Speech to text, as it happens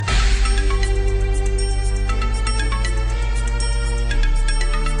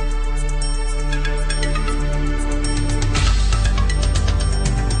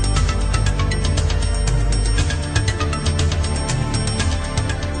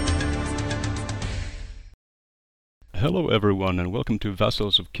Hello everyone and welcome to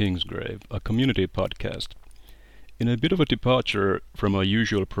Vassals of Kingsgrave, a community podcast. In a bit of a departure from our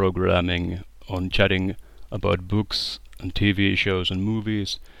usual programming on chatting about books and TV shows and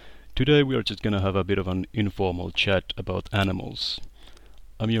movies, today we are just gonna have a bit of an informal chat about animals.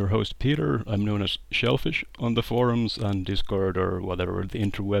 I'm your host Peter, I'm known as Shellfish on the forums and Discord or whatever, the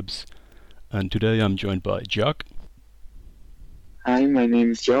interwebs, and today I'm joined by Jock. Hi, my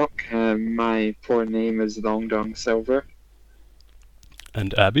name's Jock. My poor name is Long Dong Silver.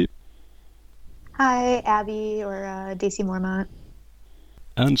 And Abby. Hi, Abby, or Daceymormont.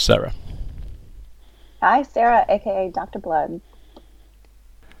 And Sara. Hi, Sara, aka DrBlood.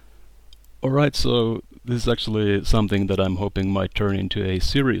 Alright, so this is actually something that I'm hoping might turn into a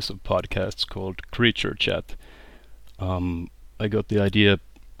series of podcasts called Creature Chat. I got the idea.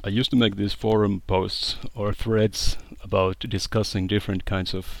 I used to make these forum posts or threads about discussing different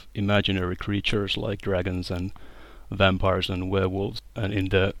kinds of imaginary creatures like dragons and vampires and werewolves. And in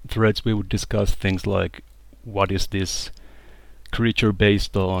the threads we would discuss things like what is this creature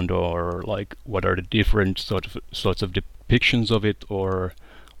based on, or like what are the different sorts of depictions of it, or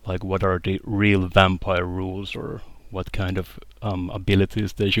like what are the real vampire rules, or what kind of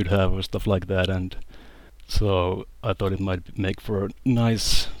abilities they should have or stuff like that. And so I thought it might make for a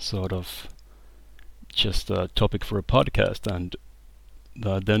nice sort of just a topic for a podcast. And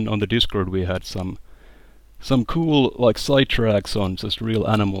then on the Discord we had some cool like sidetracks on just real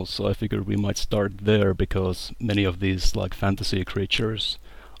animals, so I figured we might start there because many of these like fantasy creatures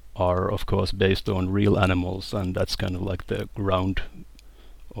are of course based on real animals, and that's kind of like the ground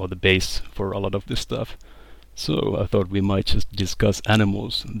or the base for a lot of this stuff. So I thought we might just discuss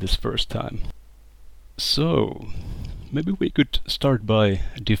animals this first time. So, maybe we could start by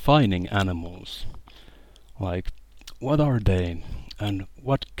defining animals. Like, what are they, and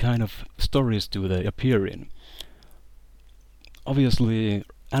what kind of stories do they appear in? Obviously,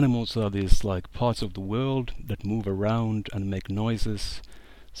 animals are these like parts of the world that move around and make noises,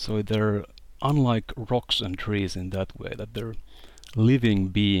 so they're unlike rocks and trees in that way, that they're living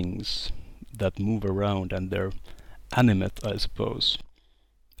beings that move around and they're animate, I suppose.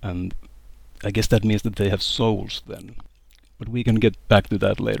 And I guess that means that they have souls then. But we can get back to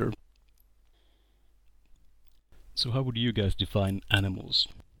that later. So how would you guys define animals?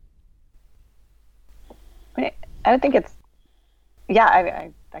 I would think it's... Yeah,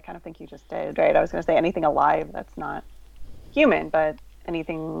 I kind of think you just did, right? I was going to say anything alive that's not human, but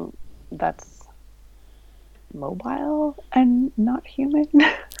anything that's mobile and not human,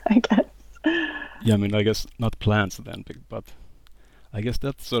 I guess. Yeah, I mean, I guess not plants then, but I guess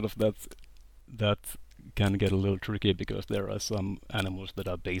that's sort of that can get a little tricky because there are some animals that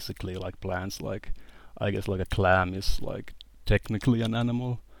are basically like plants. Like, I guess like a clam is like technically an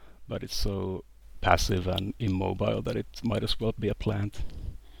animal, but it's so passive and immobile that it might as well be a plant.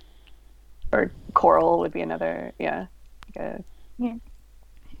 Or coral would be another, yeah. Like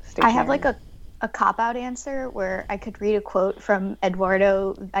I have like a cop-out answer where I could read a quote from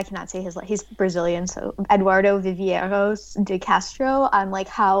Eduardo, I cannot say he's Brazilian, so Eduardo Viveiros de Castro on like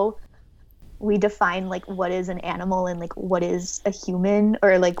how we define like what is an animal and like what is a human,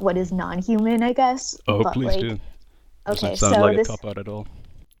 or like what is non-human, I guess. Oh, but, please like, do. Okay, doesn't sound so like this, a cop-out at all.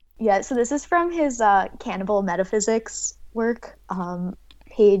 Yeah, so this is from his Cannibal Metaphysics work,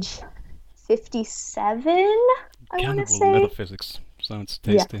 page 57, I want to say. Cannibal Metaphysics. Sounds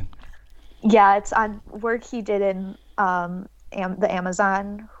tasty. Yeah, it's on work he did in the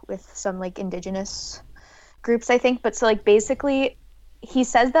Amazon with some like indigenous groups, I think. But so like basically he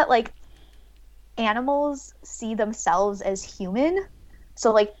says that like animals see themselves as human.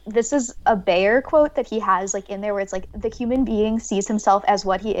 So like this is a Bayer quote that he has like in there where it's like the human being sees himself as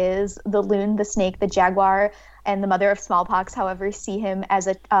what he is, the loon, the snake, the jaguar, and the mother of smallpox, however, see him as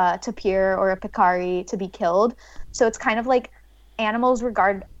a tapir or a peccary to be killed. So it's kind of like animals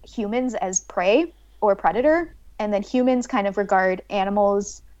regard humans as prey or predator, and then humans kind of regard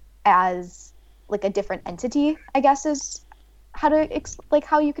animals as like a different entity, I guess is how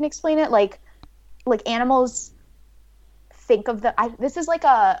how you can explain it. Like animals think of this is like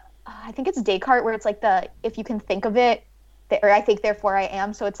I think it's Descartes where it's like if you can think of it, or I think therefore I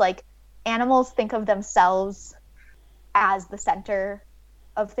am. So it's like animals think of themselves as the center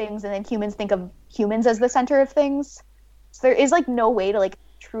of things, and then humans think of humans as the center of things. So there is like no way to like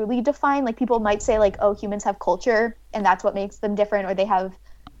truly define. Like people might say like, oh, humans have culture and that's what makes them different, or they have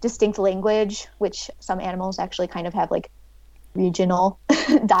distinct language, which some animals actually kind of have like regional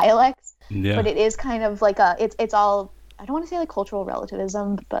dialects. Yeah. But it is kind of like it's all, I don't want to say like cultural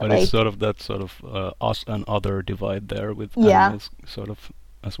relativism, but like, it's sort of that sort of us and other divide there with animals sort of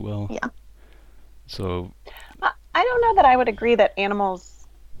as well. Yeah. So I don't know that I would agree that animals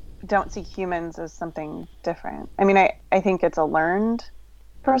don't see humans as something different. I mean, I think it's a learned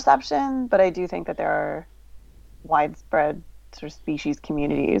perception, but I do think that there are widespread sort of species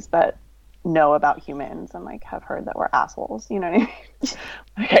communities that know about humans and like have heard that we're assholes. You know what I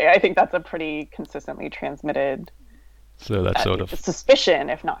mean? Okay, I think that's a pretty consistently transmitted So that's sort of suspicion,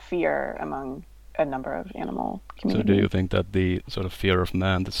 if not fear, among a number of animal communities. So do you think that the sort of fear of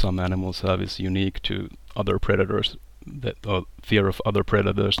man that some animals have is unique to other predators, that fear of other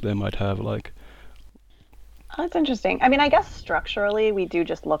predators they might have, like? Oh, that's interesting. I mean, I guess structurally we do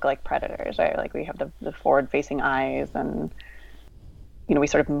just look like predators, right? Like we have the forward-facing eyes, and we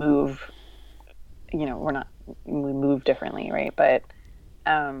sort of move. We move differently, right? But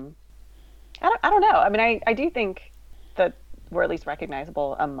I don't know. I mean, I do think that we're at least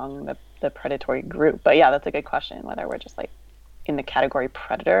recognizable among the predatory group. But yeah, that's a good question, whether we're just like in the category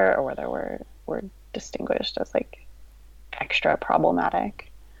predator or whether we're distinguished as like extra problematic.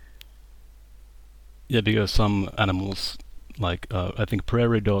 Yeah, because some animals, like I think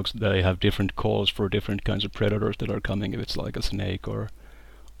prairie dogs, they have different calls for different kinds of predators that are coming. If it's like a snake or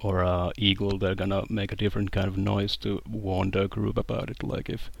a eagle, they're gonna make a different kind of noise to warn the group about it. Like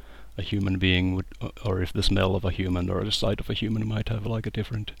if a human being would, or if the smell of a human or the sight of a human might have like a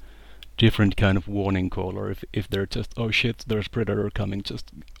different kind of warning call, or if they're just, oh shit, there's predator coming,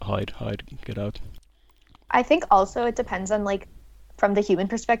 just hide, get out. I think also it depends on like, from the human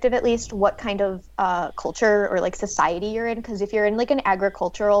perspective at least, what kind of culture or like society you're in. Because if you're in like an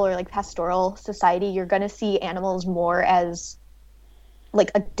agricultural or like pastoral society, you're gonna see animals more as like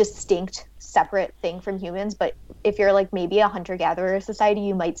a distinct, separate thing from humans. But if you're like maybe a hunter-gatherer society,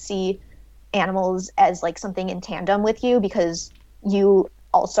 you might see animals as like something in tandem with you, because you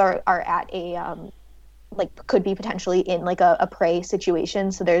also are at a like could be potentially in like a prey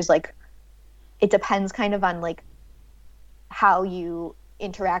situation. So there's like, it depends kind of on like how you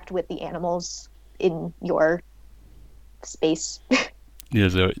interact with the animals in your space. Yeah,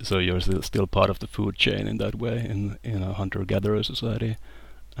 so you're still part of the food chain in that way, in a hunter-gatherer society,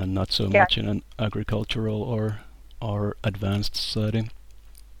 and not so much in an agricultural or advanced society.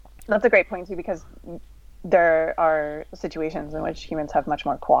 That's a great point too, because there are situations in which humans have much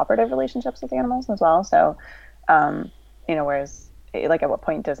more cooperative relationships with animals as well. So, whereas like at what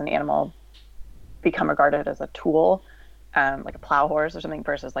point does an animal become regarded as a tool, like a plow horse or something,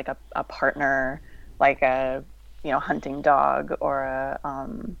 versus like a partner, like a hunting dog or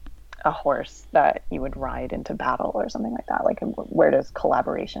a horse that you would ride into battle or something like that. Like where does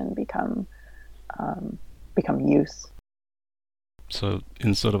collaboration become use? So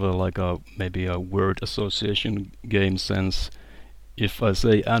in sort of maybe a word association game sense, if I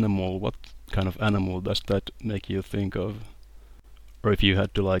say animal, what kind of animal does that make you think of? Or if you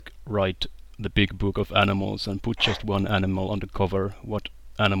had to like write the big book of animals and put just one animal on the cover, what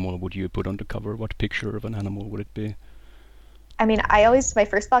animal would you put on the cover? What picture of an animal would it be? I mean, my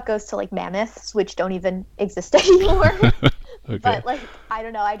first thought goes to like mammoths, which don't even exist anymore. Okay. But like, I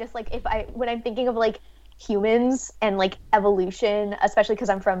don't know. I just like, when I'm thinking of like humans and like evolution, especially because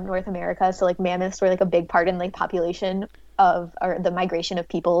I'm from North America, so like mammoths were like a big part in like population or the migration of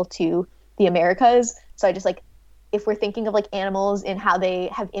people to the Americas. So I just like, if we're thinking of like animals and how they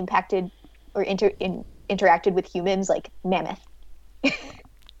have impacted or interacted with humans, like mammoth.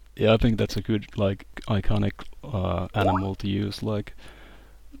 Yeah, I think that's a good like iconic animal to use. Like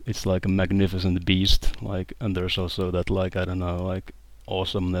it's like a magnificent beast. Like, and there's also that like, I don't know, like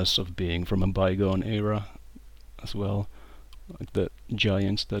awesomeness of being from a bygone era as well, like the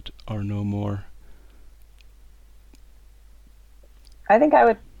giants that are no more. I think I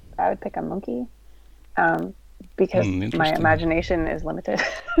would pick a monkey, because my imagination is limited.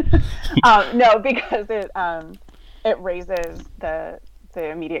 No, because it raises the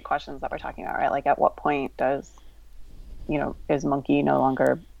immediate questions that we're talking about, right? Like at what point does is monkey no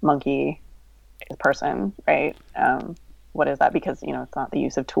longer monkey, is person, right? What is that? Because it's not the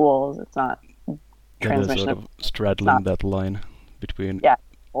use of tools, it's not transmission sort of straddling that line between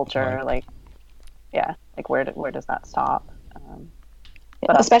culture, like where does that stop?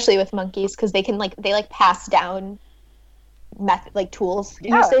 But especially with monkeys, because they can they pass down tools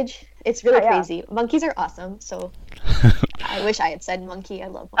usage. It's really crazy. Monkeys are awesome, so I wish I had said monkey. I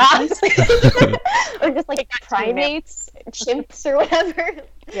love monkeys. Or just like primates, chimps, or whatever.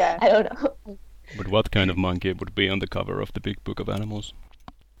 Yeah, I don't know. But what kind of monkey would be on the cover of the big book of animals?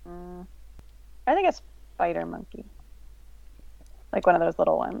 I think a spider monkey, like one of those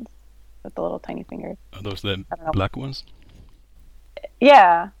little ones with the little tiny fingers. Are those the black ones?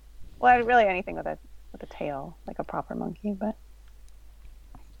 Yeah. Well, really anything with a tail, like a proper monkey, but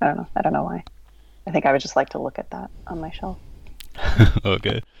I don't know why. I think I would just like to look at that on my shelf.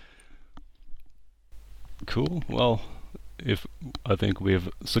 Okay. Cool. Well, if I think we've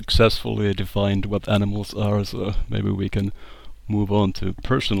successfully defined what animals are, so maybe we can move on to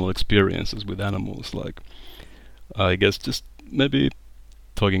personal experiences with animals. Like, I guess just maybe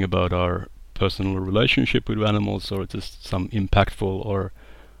talking about our personal relationship with animals, or just some impactful or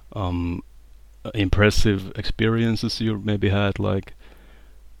impressive experiences you maybe had, like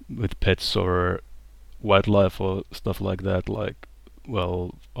with pets or wildlife or stuff like that. Like,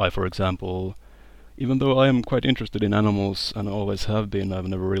 well, I, for example, even though I am quite interested in animals and always have been, I've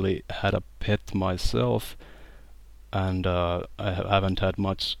never really had a pet myself, and I haven't had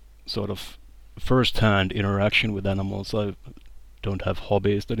much sort of first-hand interaction with animals. I don't have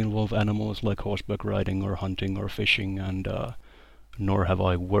hobbies that involve animals like horseback riding or hunting or fishing, and nor have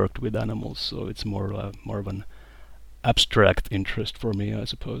I worked with animals, so it's more of an abstract interest for me, I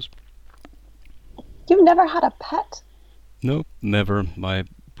suppose. You've never had a pet? No, never. My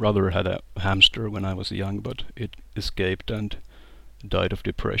brother had a hamster when I was young, but it escaped and died of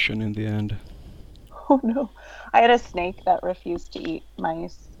depression in the end. Oh no. I had a snake that refused to eat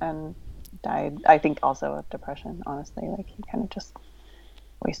mice and died, I think, also of depression, honestly. Like, he kind of just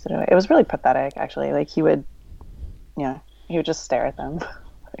wasted away. It was really pathetic, actually. Like, he would just stare at them.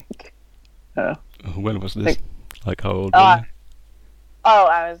 Like, I don't know. When was this? Like how old were you?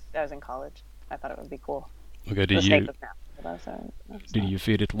 I was in college. I thought it would be cool. Okay, The snake was nasty, though, so did you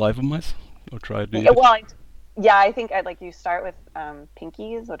feed it live mice? Or try to eat Yeah, it? well, I think you start with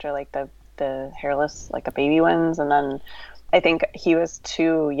pinkies, which are like the hairless, like the baby ones, and then I think he was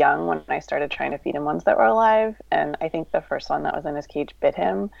too young when I started trying to feed him ones that were alive, and I think the first one that was in his cage bit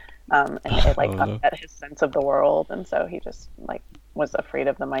him, and it like upset his sense of the world, and so he just like was afraid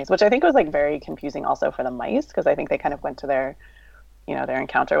of the mice, which I think was like very confusing also for the mice, because I think they kind of went to their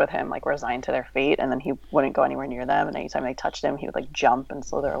encounter with him like resigned to their fate, and then he wouldn't go anywhere near them, and anytime they touched him he would like jump and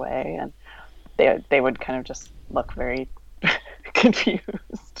slither away, and they would kind of just look very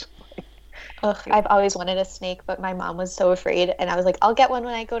confused. Ugh, I've always wanted a snake, but my mom was so afraid, and I was like, I'll get one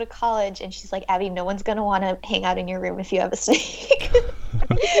when I go to college, and she's like, Abby, no one's gonna want to hang out in your room if you have a snake. I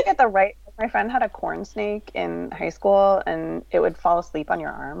think if you get the right. My friend had a corn snake in high school, and it would fall asleep on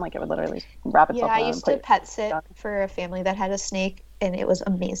your arm. Like, it would literally wrap itself around. Yeah, I used to pet sit for a family that had a snake, and it was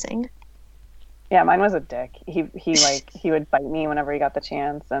amazing. Yeah, mine was a dick. He would bite me whenever he got the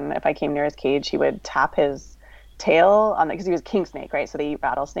chance, and if I came near his cage, he would tap his tail on because he was king snake, right? So they eat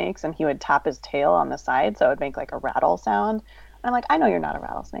rattlesnakes, and he would tap his tail on the side, so it would make like a rattle sound. And I'm like, I know you're not a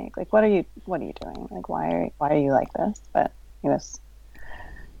rattlesnake. Like, what are you doing? Like, why are you like this? But he was.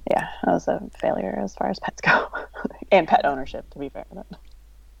 Yeah, that was a failure as far as pets go, and pet ownership, to be fair.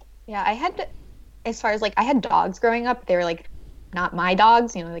 Yeah, I had dogs growing up. They were like not my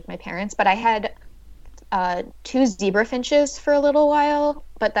dogs, like my parents, but I had 2 zebra finches for a little while,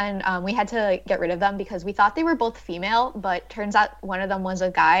 but then we had to get rid of them because we thought they were both female, but turns out one of them was a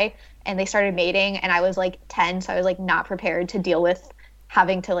guy, and they started mating, and I was like 10, so I was like not prepared to deal with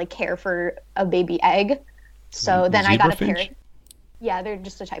having to like care for a baby egg. So then I got a pair. Yeah, they're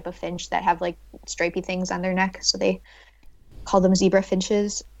just a type of finch that have like stripy things on their neck, so they call them zebra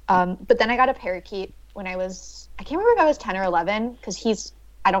finches. But then I got a parakeet when I can't remember if I was 10 or 11, because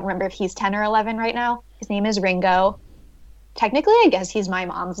I don't remember if he's 10 or 11 right now. His name is Ringo. Technically, I guess he's my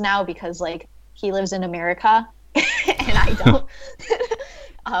mom's now because like he lives in America and I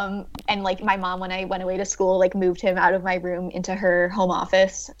don't. And like my mom, when I went away to school, like moved him out of my room into her home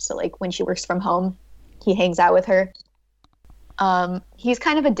office. So like when she works from home, he hangs out with her. He's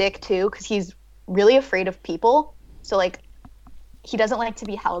kind of a dick too, because he's really afraid of people. So like he doesn't like to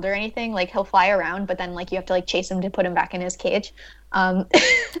be held or anything. Like he'll fly around, but then like you have to like chase him to put him back in his cage. Our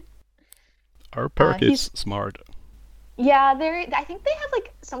parakeet's smart. Yeah, I think they have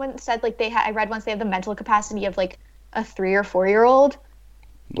like, someone said like I read once they have the mental capacity of like a 3 or 4-year-old,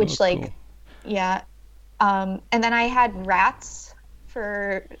 which like, cool. Yeah. And then I had rats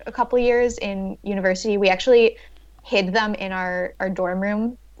for a couple of years in university. We actually hid them in our dorm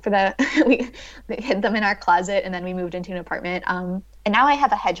room we hid them in our closet, and then we moved into an apartment. And now I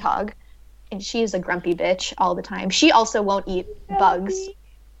have a hedgehog, and she's a grumpy bitch all the time. She also won't eat bugs,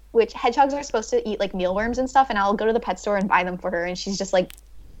 which hedgehogs are supposed to eat like mealworms and stuff, and I'll go to the pet store and buy them for her, and she's just like,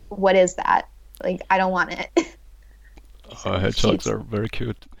 what is that? Like, I don't want it. So hedgehogs are very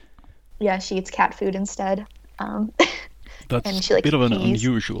cute. Yeah, she eats cat food instead. That's and she, like, a bit of an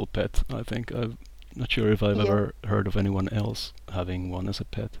unusual pet, I think. I'm not sure if I've ever heard of anyone else having one as a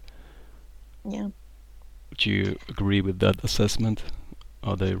pet. Yeah. Would you agree with that assessment?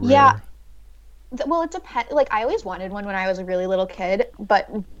 Are they rare? Yeah. Well, it depends. Like, I always wanted one when I was a really little kid, but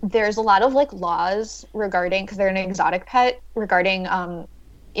there's a lot of like laws regarding, because they're an exotic pet, regarding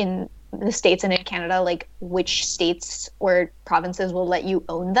in the States and in Canada, like which states or provinces will let you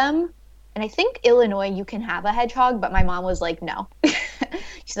own them. And I think Illinois, you can have a hedgehog, but my mom was like, no.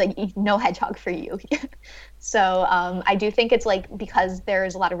 She's like, no hedgehog for you. So I do think it's like, because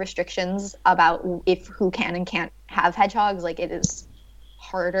there's a lot of restrictions about who can and can't have hedgehogs, like it is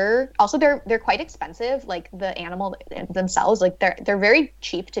harder. Also, they're quite expensive. Like the animal themselves, like they're very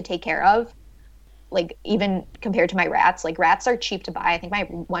cheap to take care of. Like even compared to my rats, like rats are cheap to buy. I think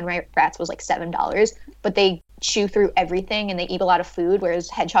my rats was like $7, but they chew through everything and they eat a lot of food, whereas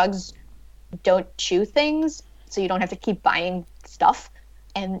hedgehogs don't chew things, so you don't have to keep buying stuff.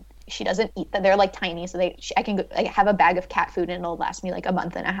 And she doesn't eat them. They're like tiny, so I can have a bag of cat food and it'll last me like a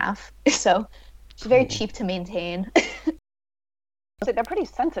month and a half. So she's very cheap to maintain. So they're pretty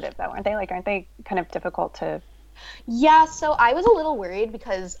sensitive though, aren't they? Like, aren't they kind of difficult to... Yeah, so I was a little worried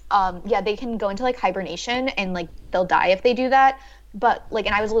because they can go into like hibernation and like they'll die if they do that. But like,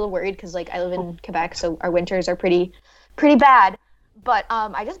 and I was a little worried because like I live in Quebec, so our winters are pretty bad. But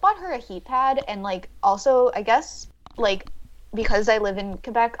I just bought her a heat pad, and like also I guess like because I live in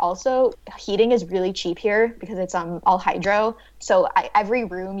Quebec, also heating is really cheap here because it's all hydro. So every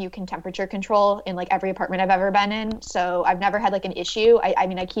room you can temperature control in like every apartment I've ever been in. So I've never had like an issue. I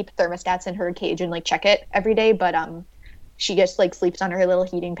mean I keep thermostats in her cage and like check it every day, but she just like sleeps on her little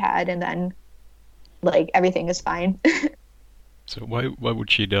heating pad and then like everything is fine. So why would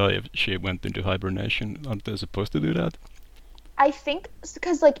she die if she went into hibernation? Aren't they supposed to do that? I think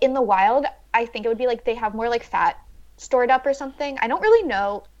because like in the wild, I think it would be like they have more like fat stored up or something. I don't really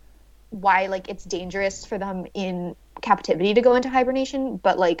know why like it's dangerous for them in captivity to go into hibernation,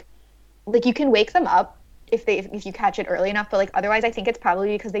 but like you can wake them up if you catch it early enough, but like otherwise I think it's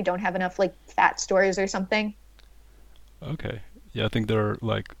probably because they don't have enough like fat stores or something. Okay. Yeah, I think they're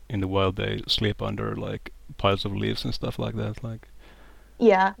like in the wild they sleep under like piles of leaves and stuff like that, like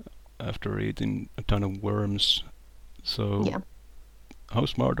Yeah. after eating a ton of worms. So Yeah. How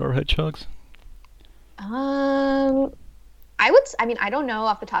smart are hedgehogs? I mean, I don't know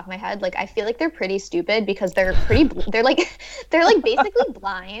off the top of my head. Like, I feel like they're pretty stupid because they're they're like basically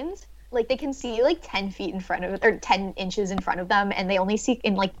blind. Like, they can see like 10 feet in front of, or 10 inches in front of them, and they only see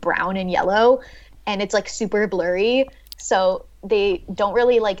in like brown and yellow, and it's like super blurry. So they don't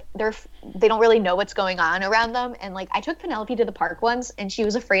really they don't really know what's going on around them. And like, I took Penelope to the park once, and she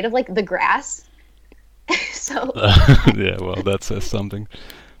was afraid of like the grass. So yeah, well, that says something.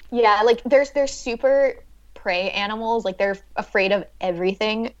 Yeah, like they're super prey animals. Like they're afraid of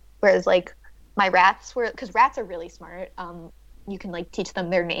everything. Whereas like my rats because rats are really smart. You can like teach them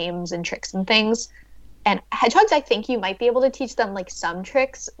their names and tricks and things. And hedgehogs, I think you might be able to teach them like some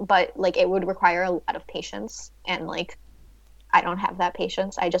tricks, but like it would require a lot of patience. And like I don't have that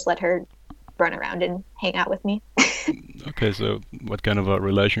patience. I just let her run around and hang out with me. Okay, so what kind of a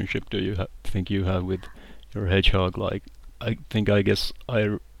relationship do you think you have with your hedgehog? Like, I guess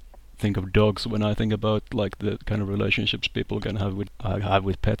I think of dogs when I think about like the kind of relationships people can have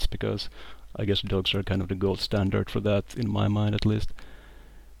with pets, because I guess dogs are kind of the gold standard for that in my mind, at least.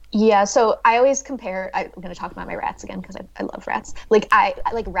 Yeah, so I always compare. I'm going to talk about my rats again because I love rats. Like I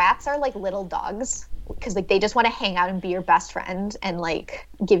like rats are like little dogs because like they just want to hang out and be your best friend and like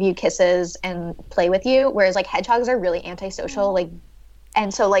give you kisses and play with you. Whereas like hedgehogs are really antisocial. Like,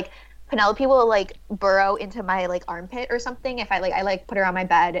 and so like Penelope will like burrow into my like armpit or something if I put her on my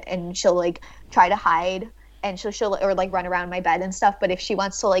bed, and she'll like try to hide, and she'll or like run around my bed and stuff. But if she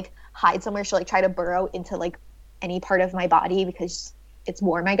wants to like hide somewhere, she'll like try to burrow into like any part of my body because it's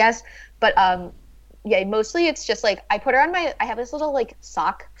warm, I guess. But yeah, mostly it's just like I put her on I have this little like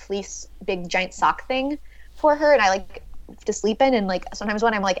sock fleece, big giant sock thing for her, and I like to sleep in. And like sometimes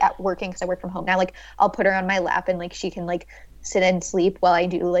when I'm like at working, because I work from home now, like I'll put her on my lap and like she can like sit and sleep while I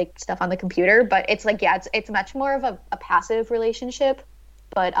do like stuff on the computer. But it's like, yeah, it's much more of a passive relationship,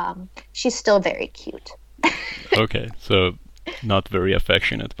 but she's still very cute. Okay, so not very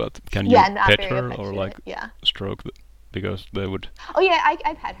affectionate, but can you pet her or like stroke because they would... Oh yeah,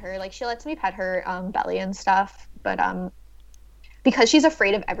 I pet her. Like she lets me pet her belly and stuff, but because she's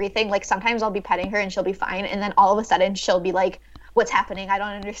afraid of everything, like sometimes I'll be petting her and she'll be fine, and then all of a sudden she'll be like, what's happening? I don't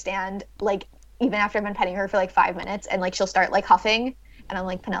understand. Like even after I've been petting her for like 5 minutes, and like she'll start like huffing, and I'm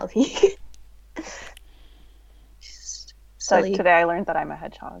like, Penelope. So today I learned that I'm a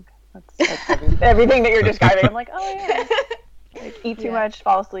hedgehog. That's everything that you're describing. I'm like, oh yeah. Like, eat too much,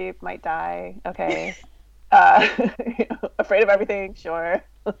 fall asleep, might die. Okay. Afraid of everything, sure.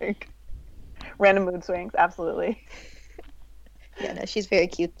 Like random mood swings, absolutely. Yeah, no, she's very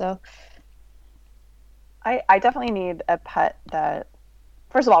cute though. I definitely need a pet that,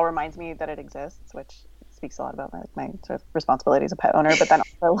 first of all, reminds me that it exists, which speaks a lot about my sort of responsibility as a pet owner. But then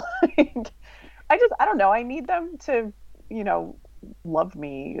also, like, I don't know. I need them to, love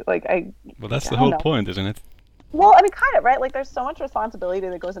me. Like Well, that's I the don't whole know. point, isn't it? Well, I mean, kind of, right? Like, there's so much responsibility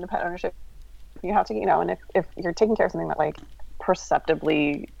that goes into pet ownership. You have to, and if you're taking care of something that like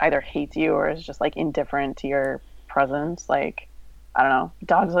perceptibly either hates you or is just like indifferent to your presence, like, I don't know,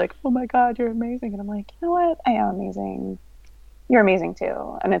 dog's like, oh my God, you're amazing. And I'm like, you know what? I am amazing. You're amazing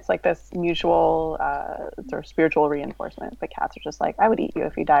too. And it's like this mutual sort of spiritual reinforcement. But cats are just like, I would eat you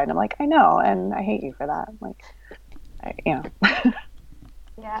if you died. And I'm like, I know. And I hate you for that. Like,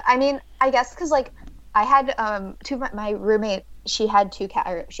 Yeah, I mean, I guess because like I had my roommate, she had two cat,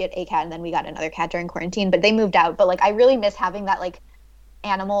 or she had a cat, and then we got another cat during quarantine. But they moved out. But like I really miss having that like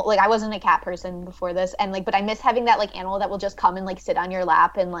animal. Like I wasn't a cat person before this, and like but I miss having that like animal that will just come and like sit on your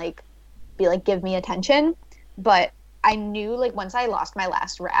lap and like be like give me attention. But I knew like once I lost my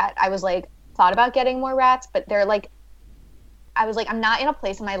last rat, I was like thought about getting more rats, but they're like I was like, I'm not in a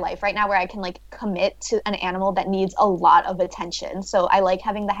place in my life right now where I can like commit to an animal that needs a lot of attention. So I like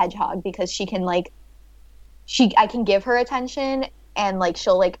having the hedgehog because she can like, I can give her attention and like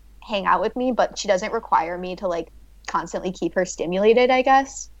she'll like hang out with me, but she doesn't require me to like constantly keep her stimulated, I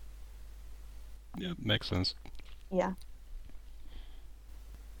guess. Yeah, makes sense. Yeah.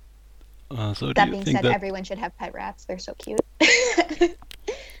 So do That you being think said, that everyone should have pet rats. They're so cute. I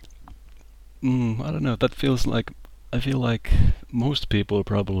don't know. That feels like I feel like most people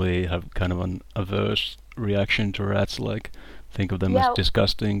probably have kind of an averse reaction to rats. Like, think of them as Yeah.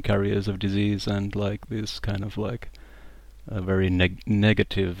 disgusting carriers of disease, and like this kind of like a very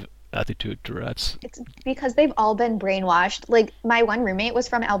negative attitude to rats. It's because they've all been brainwashed. Like my one roommate was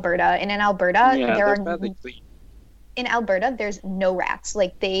from Alberta, and in Alberta Yeah, there they're are fairly clean. in Alberta there's no rats.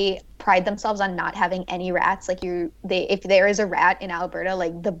 Like they pride themselves on not having any rats. Like if there is a rat in Alberta,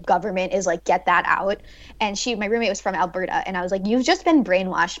 like the government is like get that out. And my roommate was from Alberta, and I was like, you've just been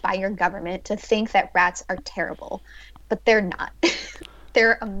brainwashed by your government to think that rats are terrible, but they're not.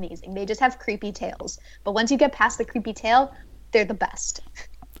 They're amazing. They just have creepy tails. But once you get past the creepy tail, they're the best.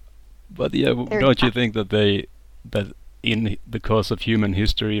 But yeah, don't you think that that in the course of human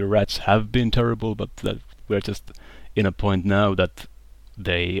history, rats have been terrible, but that we're just in a point now that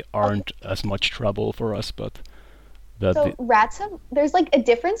they aren't as much trouble for us, but that So rats there's like a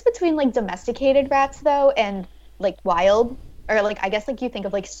difference between like domesticated rats though and like wild, or like I guess like you think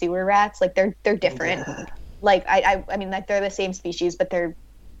of like sewer rats, like they're different. Like I mean like they're the same species, but they're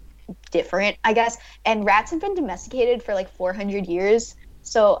different, I guess. And rats have been domesticated for like 400 years.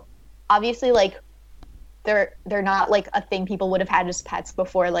 So obviously like they're not like a thing people would have had as pets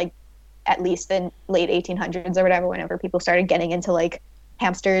before, like at least in late 1800s or whatever, whenever people started getting into like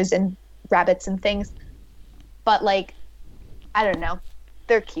hamsters and rabbits and things. But like I don't know,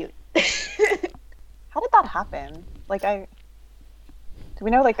 they're cute. How did that happen? Like, do we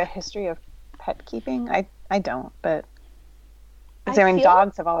know like the history of pet keeping? I don't, but I mean,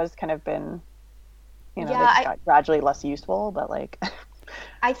 dogs have always kind of been, they got gradually less useful, but like,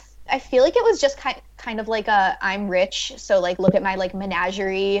 I feel like it was just kind of like I'm rich, so like look at my like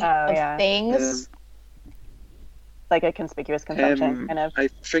menagerie of things. Like a conspicuous consumption kind of. I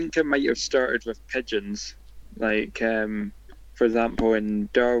think it might have started with pigeons. Like, for example, in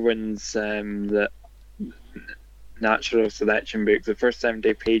Darwin's the natural selection book, the first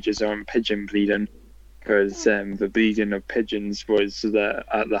 70 pages are on pigeon breeding, because the breeding of pigeons was at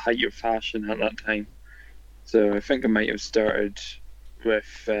the height of fashion at that time. So I think it might have started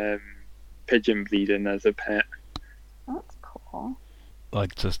with pigeon breeding as a pet. That's cool.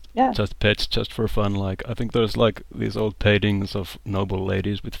 Like just pets just for fun. Like I think there's like these old paintings of noble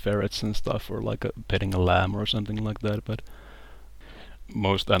ladies with ferrets and stuff, or like petting a lamb or something like that. But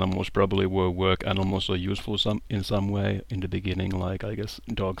most animals probably were work animals or useful in some way in the beginning. Like I guess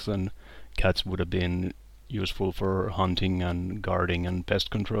dogs and cats would have been useful for hunting and guarding and pest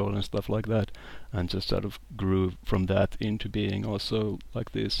control and stuff like that, and just sort of grew from that into being also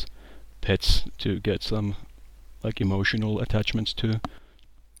like these pets to get some like emotional attachments to.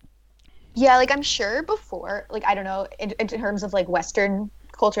 Yeah, like I'm sure before, like I don't know, in terms of like Western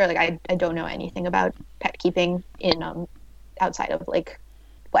culture, like I don't know anything about pet keeping in outside of like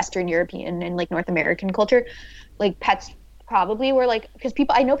Western European and like North American culture. Like pets probably were like, because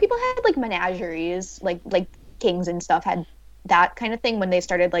I know people had like menageries, like kings and stuff had that kind of thing when they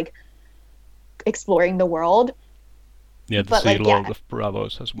started like exploring the world. Yeah, the Sea Lord of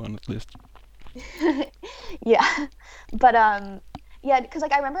Bravos has one at least. Yeah, but yeah, because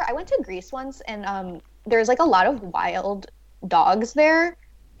like I remember I went to Greece once, and there's like a lot of wild dogs there,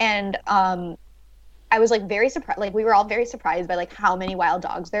 and I was like very surprised. Like we were all very surprised by like how many wild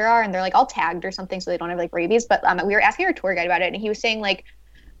dogs there are, and they're like all tagged or something, so they don't have like rabies. But we were asking our tour guide about it, and he was saying like,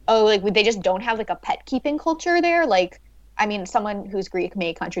 oh, like they just don't have like a pet keeping culture there. Like, I mean, someone who's Greek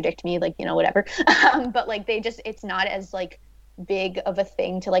may contradict me, like, you know, whatever. But like it's not as like big of a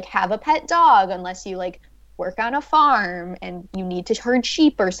thing to like have a pet dog unless you like work on a farm and you need to herd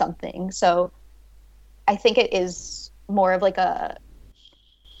sheep or something. So I think it is more of like a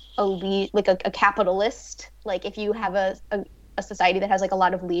capitalist, like if you have a society that has like a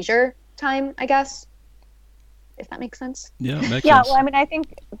lot of leisure time, I guess, if that makes sense. Yeah, makes Yeah, sense. well, I mean, I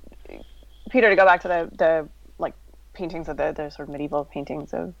think, Peter, to go back to the like paintings of the sort of medieval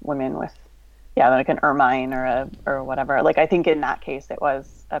paintings of women with, yeah, like an ermine or whatever. Like, I think in that case it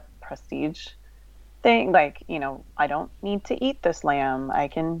was a prestige thing. Like, you know, I don't need to eat this lamb. I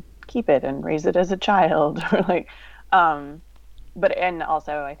can keep it and raise it as a child. Or like, but and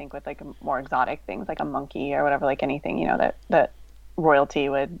also I think with like more exotic things like a monkey or whatever, like anything, you know, that royalty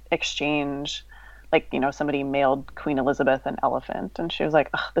would exchange. Like, you know, somebody mailed Queen Elizabeth an elephant, and she was like,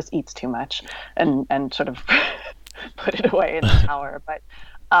 "Ugh, this eats too much," and sort of put it away in the tower. But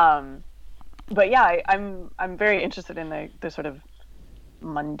yeah, I'm very interested in the sort of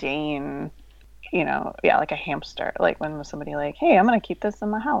mundane, you know, yeah, like a hamster. Like when somebody like, "Hey, I'm gonna keep this in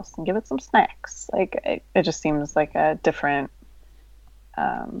my house and give it some snacks." Like it just seems like a different.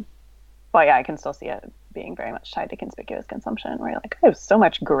 Well, yeah, I can still see it being very much tied to conspicuous consumption, where you're like, I have so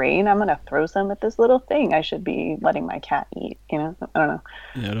much grain, I'm gonna throw some at this little thing I should be letting my cat eat, you know? I don't know.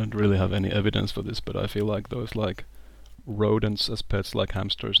 Yeah, I don't really have any evidence for this, but I feel like those like rodents as pets, like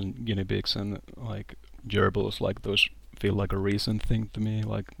hamsters and guinea pigs and like gerbils, like those feel like a recent thing to me,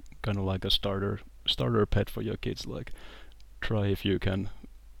 like kind of like a starter pet for your kids. Like, try if you can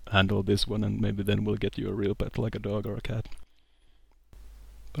handle this one, and maybe then we'll get you a real pet like a dog or a cat.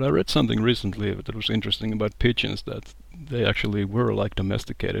 But I read something recently that was interesting about pigeons, that they actually were like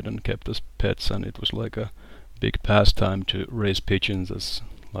domesticated and kept as pets, and it was like a big pastime to raise pigeons as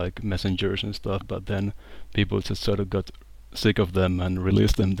like messengers and stuff, but then people just sort of got sick of them and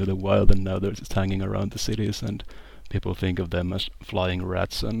released them to the wild, and now they're just hanging around the cities, and people think of them as flying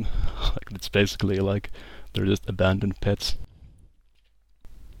rats, and like it's basically like they're just abandoned pets.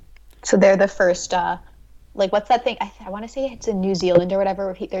 So they're the first like what's that thing, I want to say it's in New Zealand or whatever,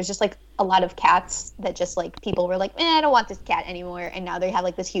 where there's just like a lot of cats that just like people were like, I don't want this cat anymore, and now they have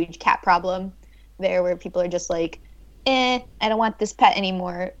like this huge cat problem there where people are just like, I don't want this pet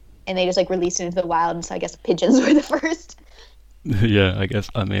anymore, and they just like release it into the wild. And so I guess pigeons were the first. Yeah, I guess,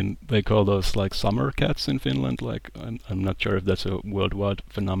 I mean, they call those like summer cats in Finland. Like, I'm not sure if that's a worldwide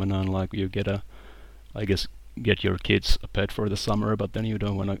phenomenon, like you get your kids a pet for the summer, but then you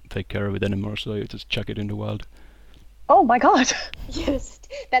don't want to take care of it anymore, so you just chuck it in the wild. Oh my god. Yes,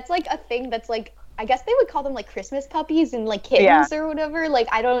 that's like a thing that's like, I guess they would call them like Christmas puppies and like kittens or whatever. Like,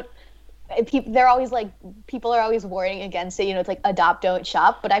 I don't, they're always like, people are always warning against it, you know, it's like adopt, don't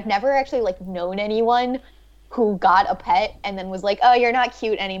shop, but I've never actually like known anyone who got a pet and then was like, oh, you're not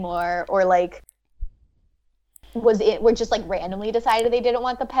cute anymore, or like were just like randomly decided they didn't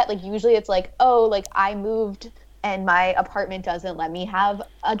want the pet. Like usually it's like, oh, like I moved and my apartment doesn't let me have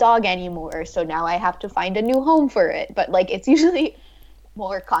a dog anymore, so now I have to find a new home for it. But like it's usually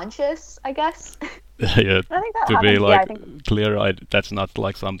more conscious, I guess. Yeah, I think that to happens. be like Yeah, I think... clear, that's not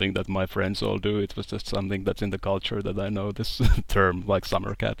like something that my friends all do. It was just something that's in the culture that I know, this term like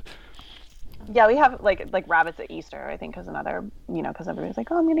summer cat. Yeah, we have like rabbits at Easter, I think, is another, you know, because everybody's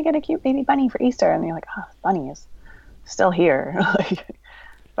like, oh, I'm gonna get a cute baby bunny for Easter, and you're like, oh, bunny is still here.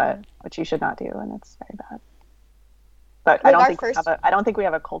 But which you should not do, and it's very bad. But like I don't think we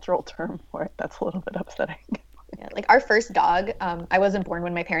have a cultural term for it. That's a little bit upsetting. Yeah, like our first dog, I wasn't born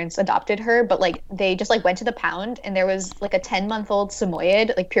when my parents adopted her, but like they just like went to the pound, and there was like a 10-month-old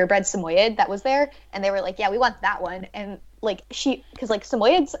Samoyed, like purebred Samoyed that was there, and they were like, yeah, we want that one. And like because like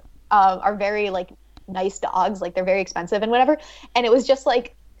Samoyeds are very like nice dogs, like they're very expensive and whatever, and it was just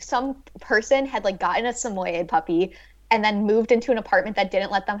like some person had like gotten a Samoyed puppy and then moved into an apartment that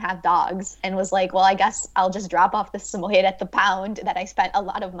didn't let them have dogs, and was like, well, I guess I'll just drop off this Samoyed at the pound that I spent a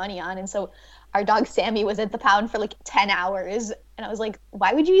lot of money on. And so our dog Sammy was at the pound for like 10 hours, and I was like,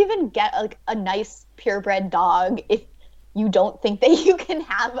 why would you even get like a nice purebred dog if you don't think that you can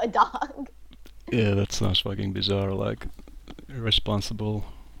have a dog? Yeah, that sounds fucking bizarre, like irresponsible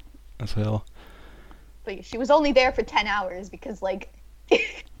as hell. But she was only there for 10 hours because like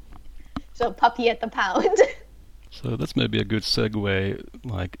so a puppy at the pound. So that's maybe a good segue.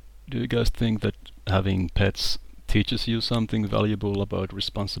 Like, do you guys think that having pets teaches you something valuable about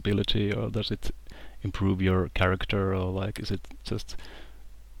responsibility, or does it improve your character, or like is it just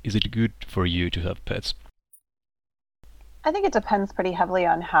is it good for you to have pets? I think it depends pretty heavily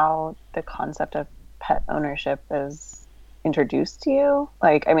on how the concept of pet ownership is introduced to you.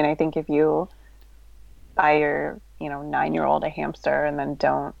 Like, I mean, I think if you buy your, 9-year-old a hamster and then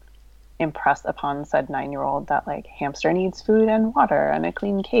don't impress upon said 9-year-old that like hamster needs food and water and a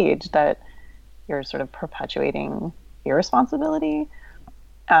clean cage, that you're sort of perpetuating irresponsibility.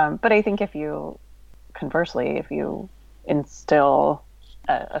 But I think if you instill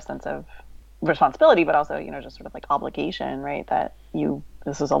a sense of responsibility, but also, just sort of like obligation, right? That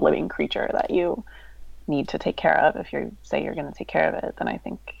this is a living creature that you need to take care of. If you say you're going to take care of it, then I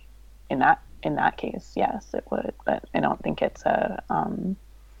think in that case, yes, it would. But I don't think it's I don't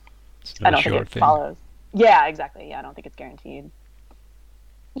think it follows. Yeah, exactly. Yeah, I don't think it's guaranteed.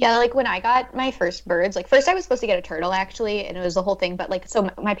 Yeah, like when I got my first birds, like first I was supposed to get a turtle actually, and it was the whole thing. But like, so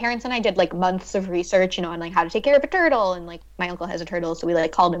my parents and I did like months of research, on like how to take care of a turtle, and like my uncle has a turtle, so we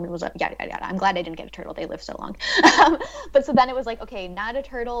like called him and was like, yada yada yada. I'm glad I didn't get a turtle; they live so long. But so then it was like, okay, not a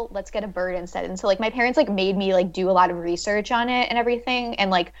turtle, let's get a bird instead. And so like my parents like made me like do a lot of research on it and everything,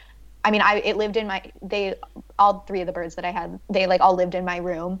 and like, I mean, it lived in all three of the birds that I had, they like all lived in my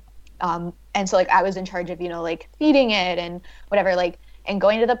room, and so like I was in charge of like feeding it and whatever, like. And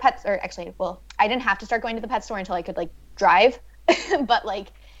going to the pets, or actually, well, I didn't have to start going to the pet store until I could like drive, but like,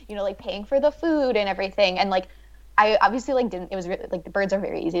 like paying for the food and everything. And like, I obviously like didn't, it was really, like the birds are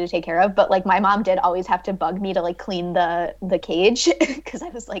very easy to take care of, but like my mom did always have to bug me to like clean the cage because I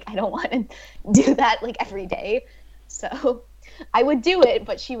was like, I don't want to do that like every day. So I would do it,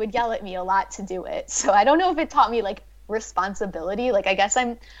 but she would yell at me a lot to do it. So I don't know if it taught me like responsibility. Like I guess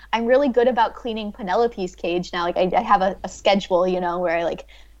I'm really good about cleaning Penelope's cage now. Like I have a schedule, where I like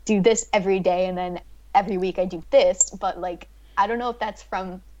do this every day and then every week I do this. But like I don't know if that's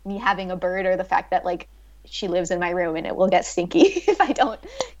from me having a bird or the fact that like she lives in my room and it will get stinky if I don't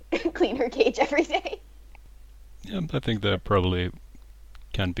clean her cage every day. Yeah, I think there probably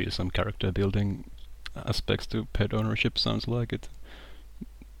can be some character building aspects to pet ownership. Sounds like it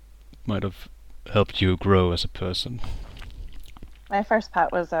might have helped you grow as a person. My first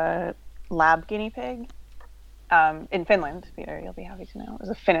pet was a lab guinea pig in Finland, Peter, you'll be happy to know. It was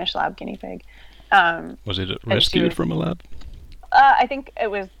a Finnish lab guinea pig. Was it rescued from a lab? I think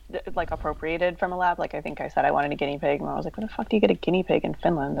it was like appropriated from a lab. Like I think I said I wanted a guinea pig, and I was like, "What the fuck do you get a guinea pig in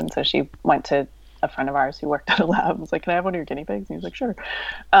Finland?" And so she went to a friend of ours who worked at a lab and was like, "Can I have one of your guinea pigs?" And he was like, "Sure."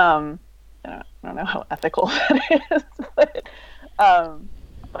 I don't know how ethical that is, but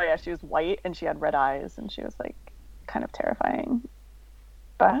yeah, she was white and she had red eyes and she was like kind of terrifying.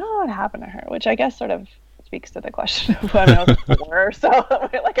 But I don't know what happened to her, which I guess sort of speaks to the question of when I was 4. So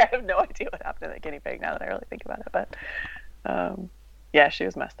like I have no idea what happened to that guinea pig now that I really think about it. But yeah, she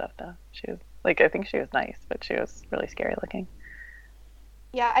was messed up though. She was like, I think she was nice, but she was really scary looking.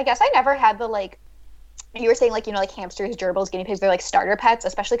 Yeah, I guess I never had the like. You were saying like like hamsters, gerbils, guinea pigs, they're like starter pets,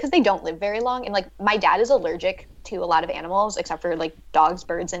 especially because they don't live very long. And like my dad is allergic to a lot of animals except for like dogs,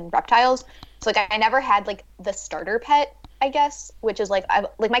 birds, and reptiles. So like I never had like the starter pet, I guess, which is like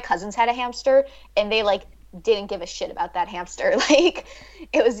my cousins had a hamster and they like didn't give a shit about that hamster. Like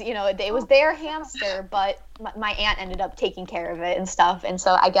it was it was their hamster, but my aunt ended up taking care of it and stuff. And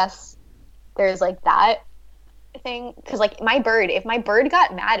so I guess there's like that thing, because like if my bird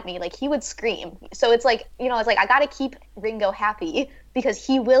got mad at me, like he would scream. So it's like it's like I gotta keep Ringo happy because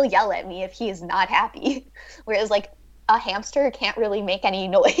he will yell at me if he is not happy, whereas like a hamster can't really make any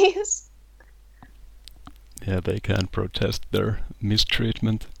noise. Yeah, they can protest their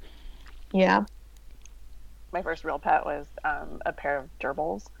mistreatment. Yeah, my first real pet was a pair of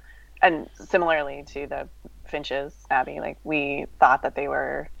gerbils, and similarly to the finches, Abby, like we thought that they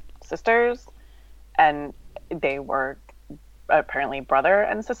were sisters, and they were apparently brother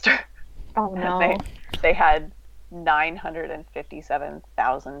and sister. Oh no. They had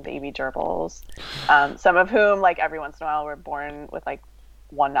 957,000 baby gerbils, some of whom like every once in a while were born with like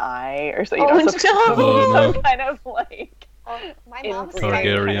one eye or so, some kind of like my mom's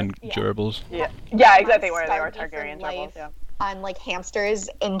Targaryen gerbils. Yeah, exactly. They were Targaryen gerbils. Yeah. On like hamsters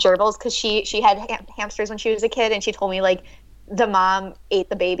and gerbils because she had hamsters when she was a kid, and she told me like the mom ate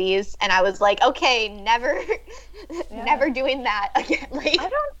the babies, and I was like, okay, never doing that again. Like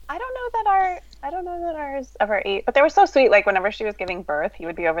I don't know that ours ever ate, but they were so sweet. Like whenever she was giving birth, he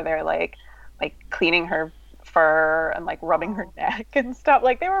would be over there like cleaning her fur and like rubbing her neck and stuff.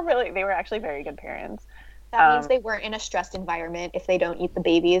 Like they were actually very good parents. That means they weren't in a stressed environment if they don't eat the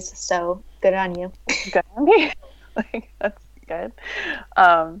babies. So good on you. Good on me. Like that's good.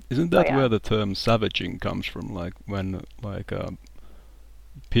 Isn't that where the term savaging comes from? Like when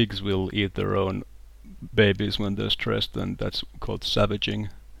pigs will eat their own babies when they're stressed, and that's called savaging.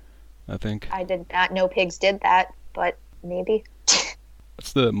 I think. I did not know pigs did that, but maybe.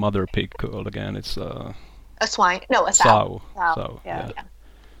 What's the mother pig called again? It's A swine? No, a sow. Sow. Yeah. Yeah.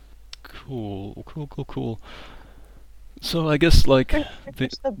 Cool. So I guess like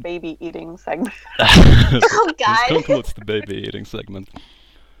It's the baby eating segment. Oh God. This concludes the baby eating segment.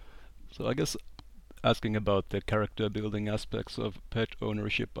 So I guess asking about the character building aspects of pet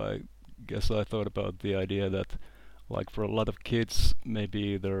ownership, I guess I thought about the idea that like for a lot of kids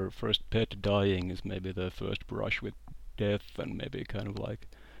maybe their first pet dying is maybe their first brush with death, and maybe kind of like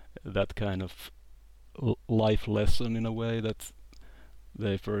that kind of life lesson in a way that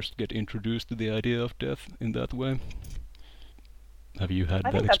they first get introduced to the idea of death in that way. Have you had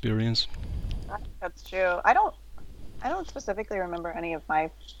that experience? I think that's true. I don't specifically remember any of my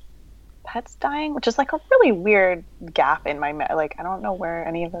pets dying, which is like a really weird gap in my like I don't know where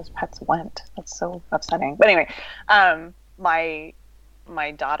any of those pets went. That's so upsetting. But anyway,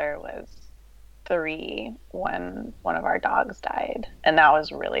 my daughter was 3 when one of our dogs died, and that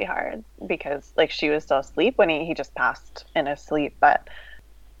was really hard because like she was still asleep when he just passed in his sleep. But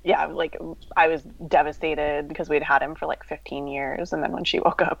yeah, like I was devastated because we'd had him for like 15 years, and then when she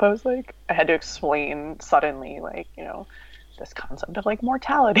woke up, I was like, I had to explain suddenly, like, you know, this concept of like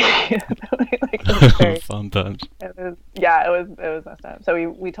mortality. Like, it was very, sometimes. it was messed up.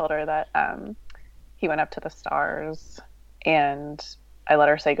 So we told her that he went up to the stars, and I let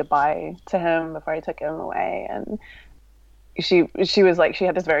her say goodbye to him before I took him away, and she was like, she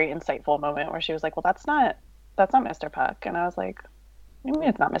had this very insightful moment where she was like, well, that's not Mr. Puck, and I was like, what do you mean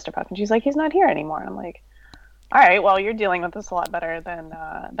it's not Mr. Puck? And she's like, he's not here anymore. And I'm like, all right, well, you're dealing with this a lot better than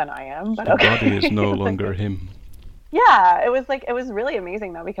I am, but the okay. body is no longer him. Yeah, it was really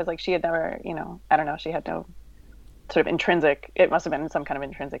amazing though, because like she had never, you know, I don't know, she had no sort of intrinsic, it must have been some kind of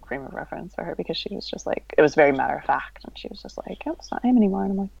intrinsic frame of reference for her, because she was just like, it was very matter of fact, and she was just like, oh, it's not him anymore.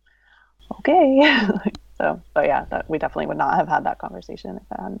 And I'm like, okay. So, but yeah, that we definitely would not have had that conversation if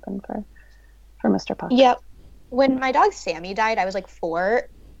it hadn't been for Mr. Puck. Yep. When my dog Sammy died, I was like 4,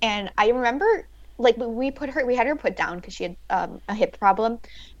 and I remember like we had her put down because she had a hip problem,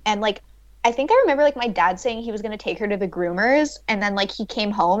 and like I think I remember like my dad saying he was gonna take her to the groomers, and then like he came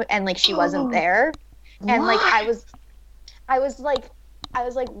home and like she wasn't there, and like I was like,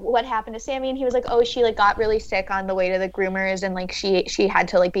 what happened to Sammy? And he was like, oh, she like got really sick on the way to the groomers, and like she had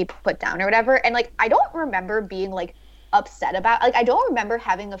to like be put down or whatever. And like I don't remember being like upset about, like I don't remember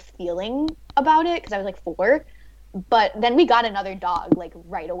having a feeling about it because I was like 4. But then we got another dog like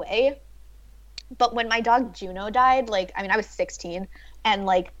right away. But when my dog Juno died, like I mean I was 16, and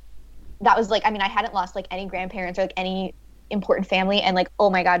like that was like, I mean I hadn't lost like any grandparents or like any important family, and like oh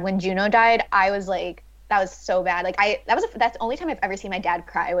my god, when Juno died, I was like, that was so bad. Like that's the only time I've ever seen my dad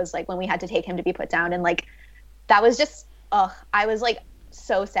cry was like when we had to take him to be put down, and like that was just I was like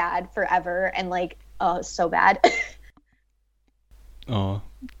so sad forever, and like so bad. Oh,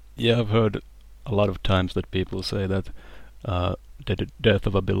 yeah, I've heard a lot of times that people say that the death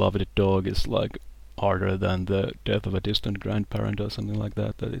of a beloved dog is like harder than the death of a distant grandparent or something like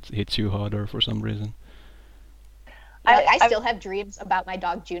that, that it hits you harder for some reason. I still have dreams about my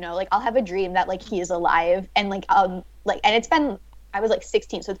dog Juno. Like I'll have a dream that like he is alive, and like and it's been, I was like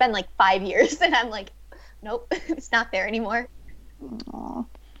 16, so it's been like 5 years, and I'm like, nope, it's not there anymore. Aww.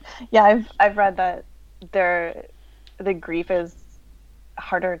 Yeah, I've read that the grief is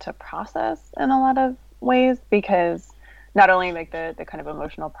harder to process in a lot of ways, because not only like the kind of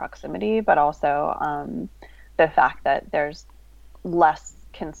emotional proximity, but also the fact that there's less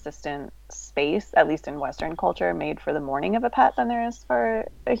consistent space, at least in Western culture, made for the mourning of a pet than there is for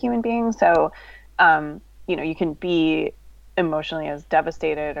a human being. So you know, you can be emotionally as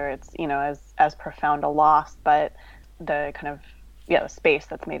devastated, or it's, you know, as profound a loss, but the kind of the space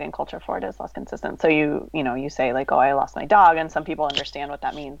that's made in culture for it is less consistent. So you know, you say like, oh, I lost my dog, and some people understand what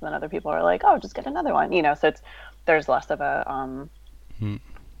that means, and then other people are like, oh, just get another one, you know. So there's less of a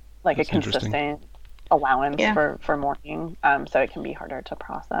like that's a consistent allowance for mourning, so it can be harder to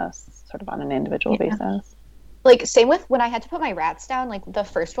process sort of on an individual basis. Like same with when I had to put my rats down, like the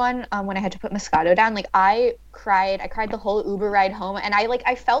first one, when I had to put Moscato down, like I cried the whole Uber ride home, and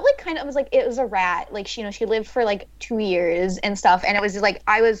I felt like kind of, it was like, it was a rat, like she, you know, she lived for like 2 years and stuff, and it was just like,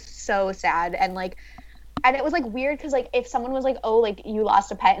 I was so sad, and it was like weird because like if someone was like, oh, like you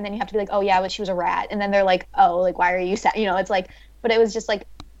lost a pet, and then you have to be like, oh yeah, but she was a rat, and then they're like, oh, like why are you sad, you know, it's like, but it was just like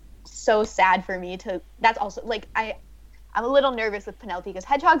so sad for me to, that's also like, I'm a little nervous with Penelope because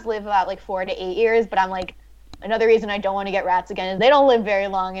hedgehogs live about like 4 to 8 years, but I'm like, another reason I don't want to get rats again is they don't live very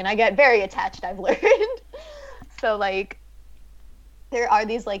long, and I get very attached, I've learned. So like there are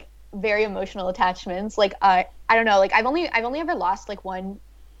these like very emotional attachments. Like I don't know, like I've only ever lost like one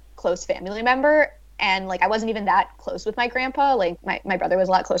close family member. And like I wasn't even that close with my grandpa. Like my brother was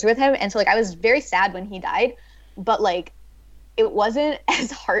a lot closer with him. And so like I was very sad when he died, but like it wasn't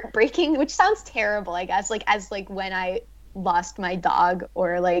as heartbreaking, which sounds terrible, I guess, like as like when I lost my dog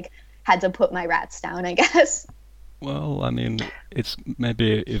or like had to put my rats down, I guess. Well, I mean, it's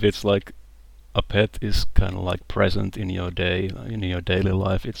maybe if it's like a pet is kind of like present in your day, in your daily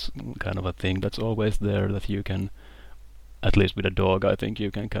life, it's kind of a thing that's always there that you can, at least with a dog, I think you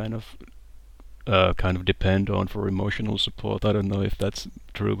can kind of depend on for emotional support. I don't know if that's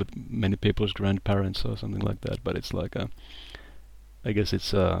true with many people's grandparents or something like that, but it's like I guess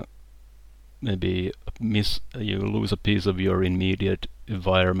it's maybe you lose a piece of your immediate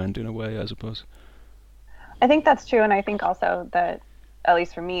environment in a way, I suppose. I think that's true, and I think also that, at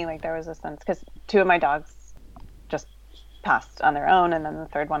least for me, like there was a sense, because 2 of my dogs just passed on their own, and then the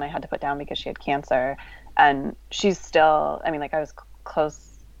 3rd one I had to put down because she had cancer, and she's still, I mean, like I was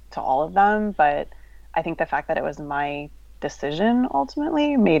close to all of them, but I think the fact that it was my decision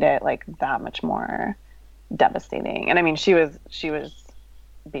ultimately made it like that much more devastating. And I mean, she was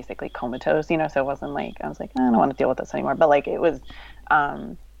basically comatose, so it wasn't like I was like, I don't want to deal with this anymore, but like it was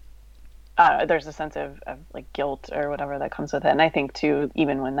there's a sense of like guilt or whatever that comes with it. And I think too,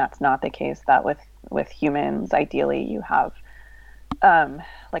 even when that's not the case, that with humans, ideally you have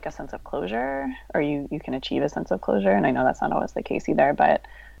like a sense of closure, or you can achieve a sense of closure. And I know that's not always the case either, but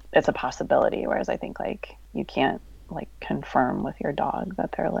it's a possibility. Whereas I think like you can't like confirm with your dog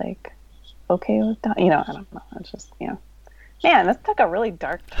that they're like okay with that. I don't know. It's just, man, this took a really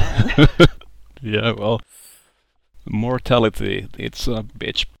dark turn. Yeah, well, mortality, it's a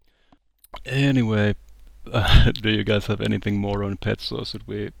bitch. Anyway, do you guys have anything more on pets, or should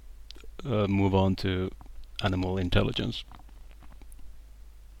we move on to animal intelligence?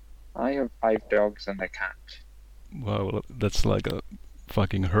 I have 5 dogs and a cat. Wow, that's like a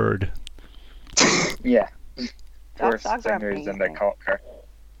fucking herd. Yeah. 4 Dogs are stingers and a amazing. cocker.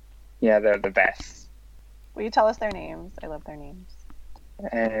 Yeah, they're the best. Will you tell us their names? I love their names.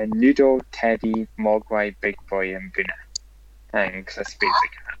 Noodle, Teddy, Mogwai, Big Boy, and Buna. And Crispy the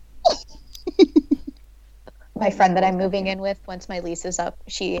cat. My friend that I'm moving in with, once my lease is up,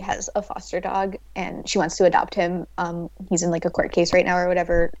 she has a foster dog and she wants to adopt him. He's in like a court case right now or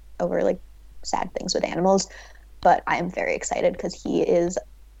whatever over like sad things with animals. But I am very excited because he's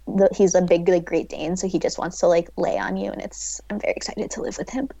a big like Great Dane, so he just wants to like lay on you, and I'm very excited to live with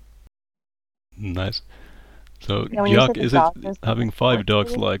him. Nice. So, Yeah, when you Jock, said the is dog it is having the 5 court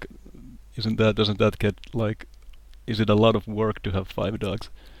dogs case? like, doesn't that get like, is it a lot of work to have 5 dogs?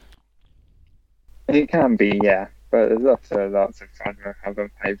 It can be, yeah. But there's also lots of fun with having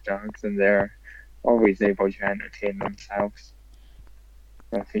 5 dogs, and they're always able to entertain themselves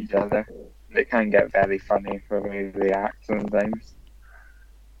with each other. They can get very funny for the way they act sometimes.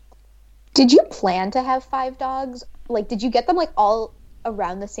 Did you plan to have 5 dogs? Like, did you get them like all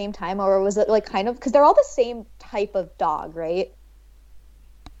around the same time, or was it like kind of because they're all the same type of dog, right?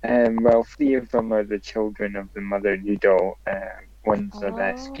 Well, 3 of them are the children of the mother Noodle. One's a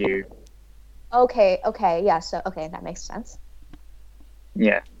rescue. Okay, yeah, so okay, that makes sense.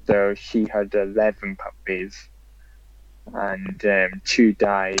 Yeah, so she had 11 puppies, and 2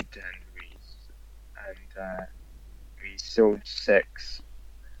 died, and we sold 6,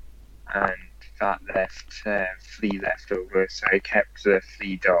 and that left 3 left over. So I kept the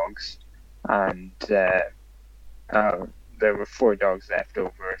 3 dogs, and there were 4 dogs left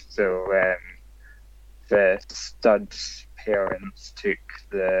over. So the stud's parents took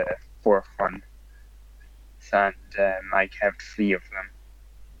the 4th one, and I kept 3 of them.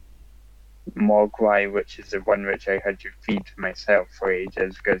 Mogwai, which is the one which I had to feed myself for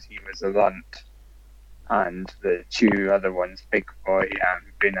ages because he was a lunt, and the 2 other ones, Big Boy and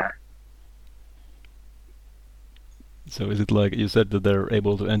Buna. So is it like, you said that they're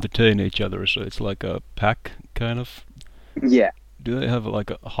able to entertain each other, so it's like a pack kind of? Yeah. Do they have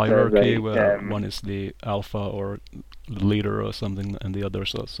like a hierarchy like, where one is the alpha or leader or something and the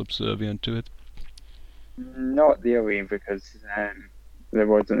others are subservient to it? Not really, because there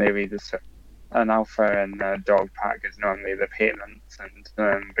wasn't really an alpha and a dog pack is normally the parents,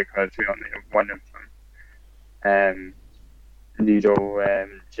 and because we only have one of them, Noodle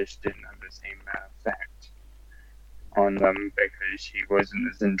just didn't have the same effect on them because she wasn't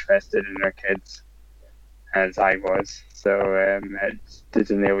as interested in her kids as I was, so it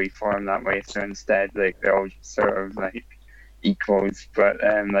didn't really form that way. So instead, like they're all just sort of like equals, but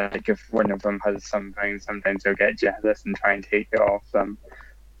like if one of them has something, sometimes they'll get jealous and try and take it off them,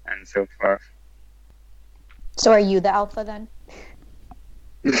 and so forth. So are you the alpha then?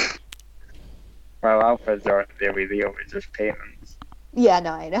 Well, alphas aren't really the just parents. Yeah,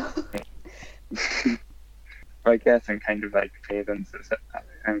 no, I know. I guess I'm kind of like parents.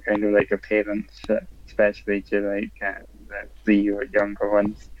 I'm kind of like a parent, especially to like the younger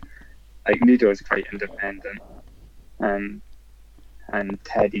ones. Like Ludo's quite independent, and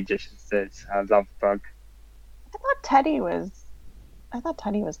Teddy just is a love bug. I thought Teddy was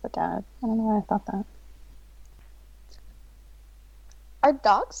the dad. I don't know why I thought that. Are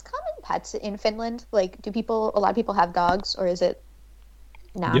dogs common pets in Finland? Like, a lot of people have dogs, or is it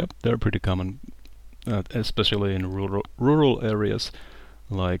not? Yep, they're pretty common, especially in rural areas.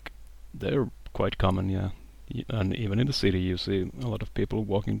 Like, they're quite common, yeah. And even in the city, you see a lot of people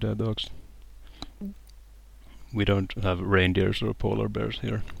walking their dogs. We don't have reindeers or polar bears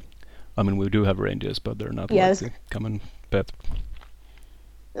here. I mean, we do have reindeers, but they're not like the common pet.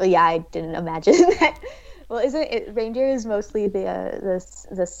 Well, yeah, I didn't imagine that. Well, isn't it? Reindeer is mostly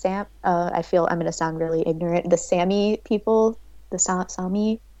the Sam. I feel I'm gonna sound really ignorant. The Sami people, the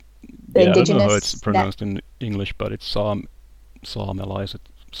Sami, the indigenous. I don't know how it's pronounced in English, but it's Saamelaiset,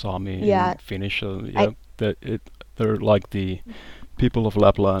 Sami in Finnish. They're like the people of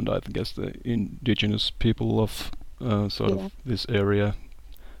Lapland, I guess, the indigenous people of sort of this area.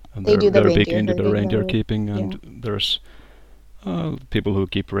 And they're big into the reindeer keeping, and there's people who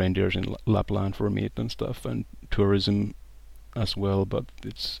keep reindeers in Lapland for meat and stuff, and tourism as well. But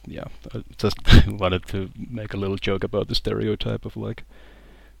it's I just wanted to make a little joke about the stereotype of like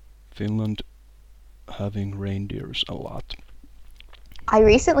Finland having reindeers a lot. I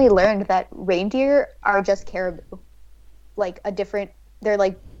recently learned that reindeer are just caribou, like a different. They're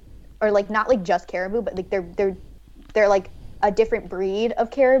like, or like not like just caribou, but like they're like a different breed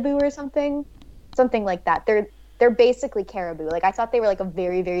of caribou or something like that. They're basically caribou. Like, I thought they were like a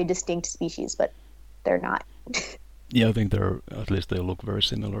very, very distinct species, but they're not. Yeah, I think at least they look very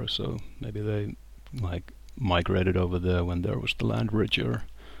similar, so maybe they like migrated over there when there was the land bridge or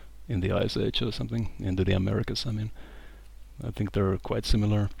in the Ice Age or something, into the Americas. I mean, I think they're quite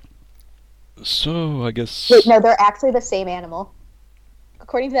similar. So, I guess... Wait, no, they're actually the same animal.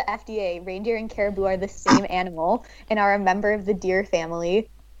 According to the FDA, reindeer and caribou are the same animal and are a member of the deer family.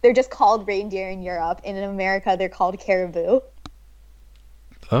 They're just called reindeer in Europe, and in America they're called caribou.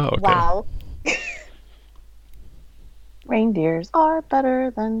 Oh, okay. Wow. Reindeers are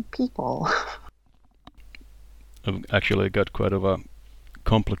better than people. I've actually got quite a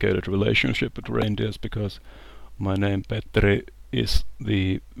complicated relationship with reindeers because my name Petteri is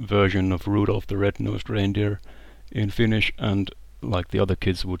the version of Rudolph the Red-Nosed Reindeer in Finnish, and like the other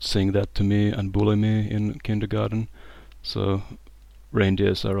kids would sing that to me and bully me in kindergarten. So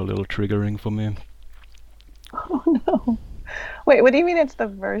reindeers are a little triggering for me. Oh no. Wait, what do you mean it's the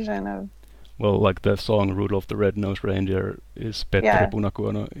version of... Well, like the song Rudolph the Red-Nosed Reindeer is Petteri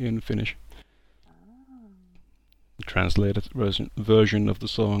Punakuono in Finnish. The translated version of the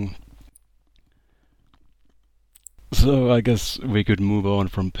song. So I guess we could move on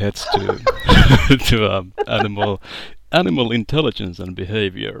from pets to to animal intelligence and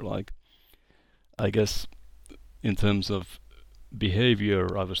behavior. Like, I guess in terms of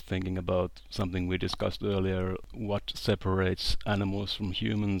behavior, I was thinking about something we discussed earlier: what separates animals from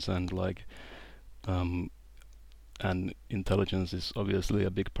humans, and like, and intelligence is obviously a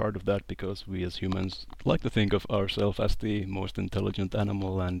big part of that, because we as humans like to think of ourselves as the most intelligent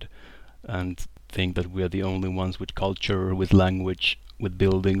animal, and think that we are the only ones with culture, with language, with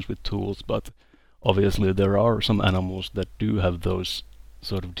buildings, with tools. But obviously there are some animals that do have those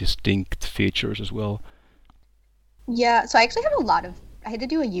sort of distinct features as well. Yeah, so I actually have I had to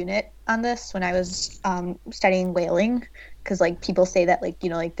do a unit on this when I was studying whaling, because like people say that like, you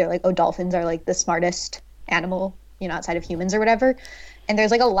know, like they're like, oh, dolphins are like the smartest animal, you know, outside of humans or whatever. And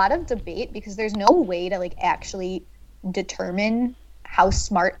there's like a lot of debate because there's no way to like actually determine how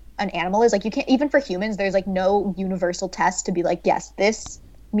smart an animal is. Like, you can't, even for humans, there's like no universal test to be like, yes, this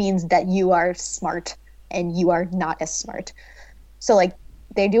means that you are smart and you are not as smart. So like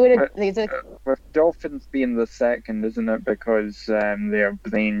they do it with dolphins being the second, isn't it? Because their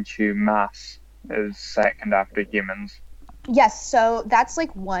brain to mass is second after humans. Yes, so that's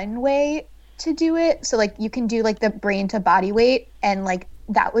like one way to do it. So like you can do like the brain to body weight, and like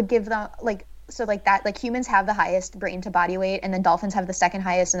that would give them like, so like that, like humans have the highest brain to body weight, and then dolphins have the second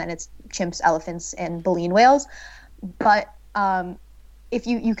highest, and then it's chimps, elephants, and baleen whales. But if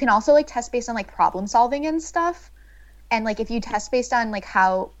you can also like test based on like problem solving and stuff. And like if you test based on like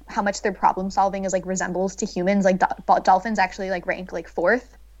how much their problem solving is like resembles to humans, like dolphins actually like rank like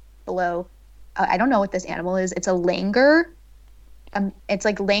fourth below. I don't know what this animal is. It's a langur. It's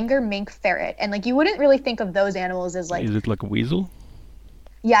like langur, mink, ferret, and like you wouldn't really think of those animals as like. Is it like a weasel?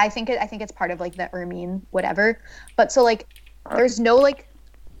 Yeah, I think it's part of like the ermine whatever. But so like There's no like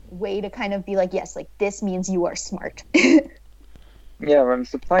way to kind of be like, yes, like this means you are smart. Yeah, I'm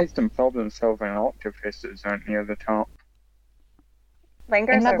surprised in problem-solving octopuses aren't near the top.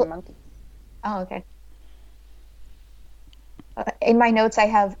 Langurs are monkeys. Oh, okay. In my notes, I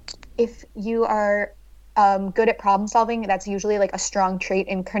have, if you are good at problem solving, that's usually like a strong trait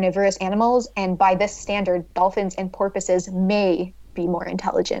in carnivorous animals, and by this standard, dolphins and porpoises may be more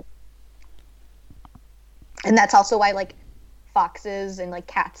intelligent. And that's also why like foxes and like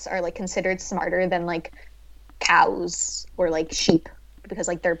cats are like considered smarter than like cows or like sheep, because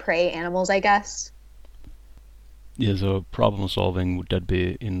like they're prey animals, I guess. Yeah, so problem solving, would that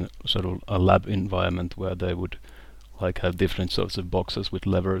be in sort of a lab environment where they would like have different sorts of boxes with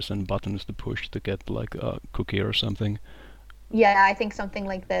levers and buttons to push to get like a cookie or something? Yeah, I think something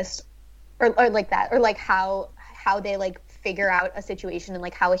like this, or like that, or like how they like figure out a situation, and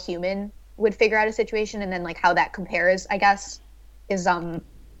like how a human would figure out a situation, and then like how that compares, I guess, is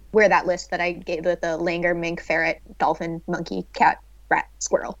where that list that I gave with the langur, mink, ferret, dolphin, monkey, cat, rat,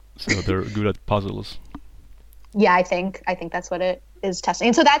 squirrel. So they're good at puzzles. Yeah, I think that's what it is testing.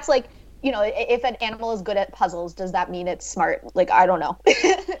 And so that's like, you know, if an animal is good at puzzles, does that mean it's smart? Like, I don't know.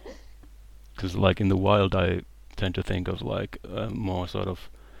 Because like in the wild, I tend to think of like more sort of,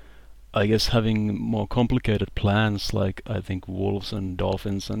 I guess, having more complicated plans. Like I think wolves and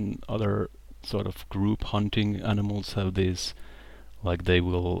dolphins and other sort of group hunting animals have these, like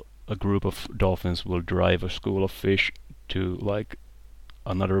a group of dolphins will drive a school of fish to like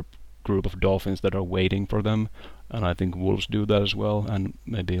another group of dolphins that are waiting for them, and I think wolves do that as well, and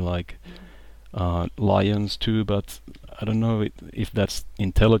maybe like lions too, but I don't know if that's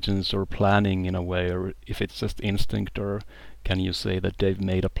intelligence or planning in a way, or if it's just instinct, or can you say that they've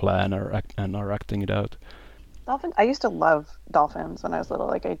made a plan and are acting it out? Dolphins. I used to love dolphins when I was little.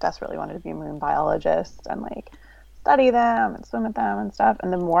 Like I desperately wanted to be a marine biologist and like study them and swim with them and stuff.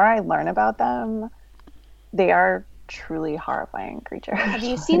 And the more I learn about them, they are truly horrifying creatures. Have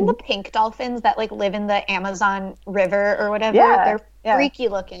you seen the pink dolphins that like live in the Amazon River or whatever? Yeah, they're freaky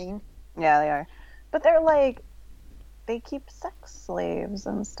looking. Yeah, they are. But they're like, they keep sex slaves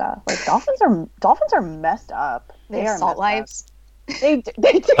and stuff. Like dolphins are messed up. They have salt lives. They do.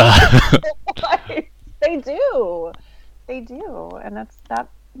 They do. They do, and that's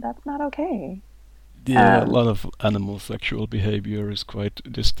not okay. Yeah, a lot of animal sexual behavior is quite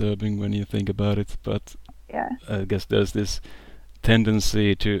disturbing when you think about it, but yeah, I guess there's this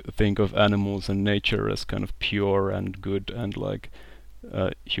tendency to think of animals and nature as kind of pure and good, and like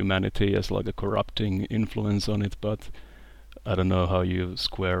humanity as like a corrupting influence on it, but I don't know how you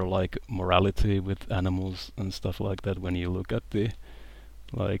square like morality with animals and stuff like that when you look at the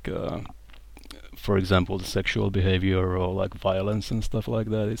like for example the sexual behavior or like violence and stuff like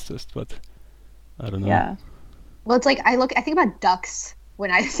that. It's just, but I don't know. Yeah. Well, it's like I think about ducks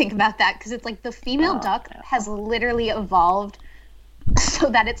when I think about that, because it's like the female duck has literally evolved so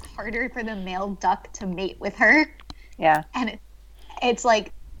that it's harder for the male duck to mate with her. Yeah. And it's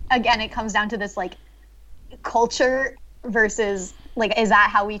like, again, it comes down to this like culture versus like, is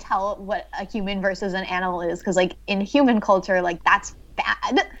that how we tell what a human versus an animal is? Because like in human culture, like that's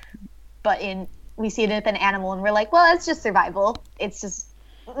bad, but we see it with an animal and we're like, well, it's just survival. It's just,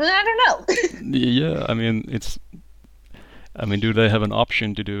 I don't know. Yeah, I mean do they have an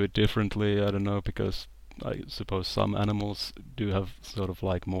option to do it differently? I don't know, because I suppose some animals do have sort of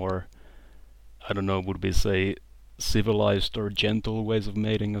like more, I don't know, would we say civilized or gentle ways of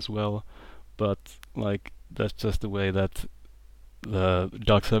mating as well, but like that's just the way that the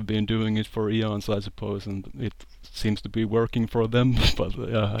ducks have been doing it for eons, I suppose, and it seems to be working for them. But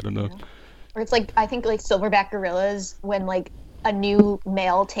yeah, I don't know. Or it's like, I think like silverback gorillas, when like a new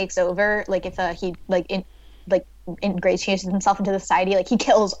male takes over, like if he ingratiates himself into the society, like he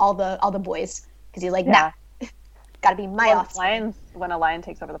kills all the boys because he's like, nah, gotta be my offspring. When a lion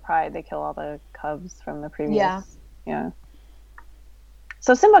takes over the pride, they kill all the cubs from the previous. Yeah.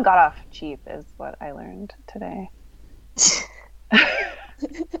 So Simba got off cheap, is what I learned today.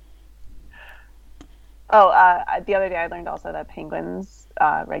 The other day I learned also that penguins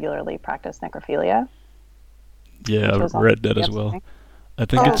regularly practice necrophilia. Yeah, I read that as well. I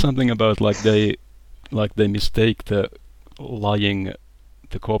think it's something about like they mistake the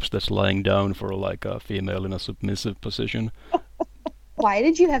corpse that's lying down for like a female in a submissive position. Why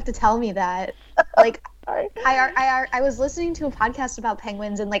did you have to tell me that? Like, I was listening to a podcast about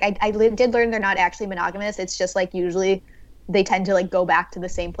penguins, and like I did learn they're not actually monogamous. It's just like usually they tend to like go back to the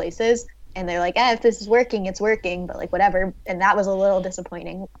same places, and they're like, if this is working, it's working, but like whatever. And that was a little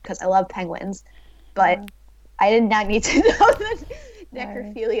disappointing because I love penguins, but I did not need to know the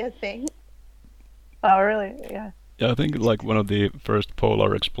necrophilia thing. Oh, really? Yeah. Yeah, I think like one of the first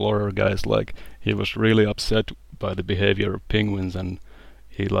polar explorer guys, like he was really upset by the behavior of penguins, and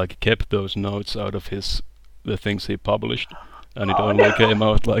he like kept those notes out of the things he published, and it only came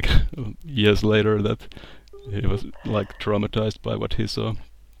out like years later that he was like traumatized by what he saw.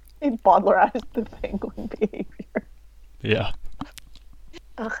 He bowdlerized the penguin behavior. Yeah.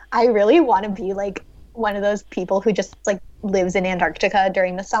 Ugh, I really want to be like one of those people who just like lives in Antarctica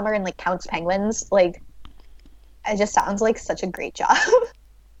during the summer and like counts penguins. Like, it just sounds like such a great job.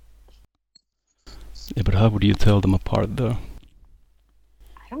 Yeah, but how would you tell them apart though?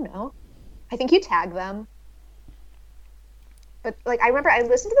 I don't know. I think you tag them. But like I remember I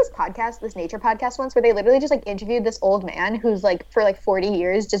listened to this podcast, this nature podcast once, where they literally just like interviewed this old man who's like for like 40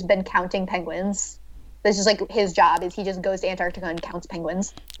 years just been counting penguins. This is like his job, is he just goes to Antarctica and counts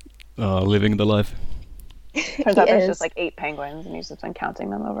penguins. Living the life. Turns out there's just like 8 penguins, and he's just been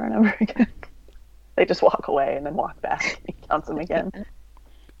counting them over and over again. They just walk away and then walk back. He counts them again.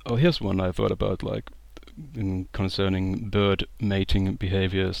 Oh, here's one I thought about, like concerning bird mating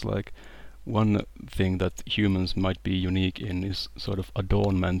behaviors. Like one thing that humans might be unique in is sort of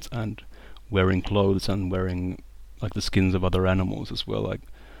adornment and wearing clothes and wearing like the skins of other animals as well. Like,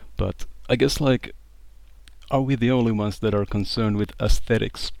 but I guess like, are we the only ones that are concerned with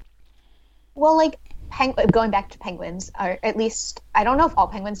aesthetics? Well, like going back to penguins, or at least I don't know if all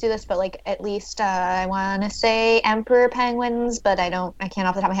penguins do this, but like at least I want to say emperor penguins, but I can't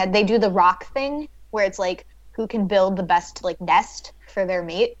off the top of my head. They do the rock thing where it's like who can build the best like nest for their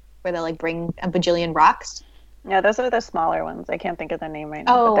mate, where they like bring a bajillion rocks. Yeah, those are the smaller ones. I can't think of the name right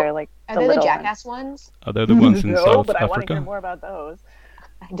now, but they're like are they the jackass ones? Are they the ones in no, South but Africa? I want to hear more about those.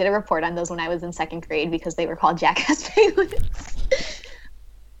 I did a report on those when I was in 2nd grade because they were called jackass penguins.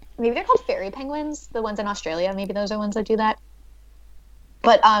 Maybe they're called fairy penguins, the ones in Australia. Maybe those are ones that do that.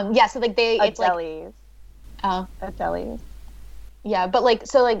 But yeah, so like it's like Adeles. Yeah, but like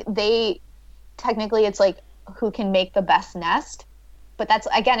so like they technically it's like who can make the best nest. But that's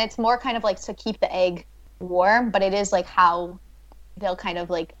again it's more kind of like to keep the egg warm, but it is like how they'll kind of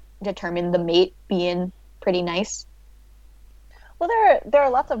like determine the mate being pretty nice. Well, there are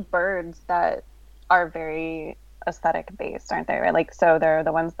lots of birds that are very aesthetic based, aren't they? Right? Like, so they're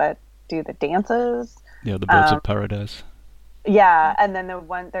the ones that do the dances. Yeah, the birds of paradise. Yeah, and then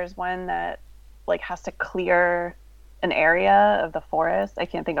there's one that like has to clear an area of the forest.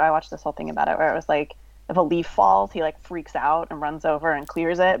 I watched this whole thing about it where it was like if a leaf falls, he like freaks out and runs over and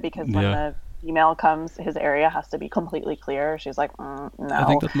clears it because when the female comes, his area has to be completely clear. She's like, no. I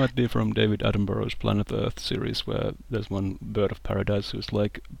think that might be from David Attenborough's Planet Earth series, where there's one bird of paradise who's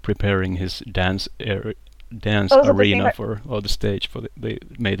like preparing his dance arena or the stage for the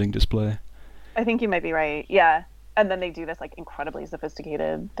mating display. I think you might be right. Yeah, and then they do this like incredibly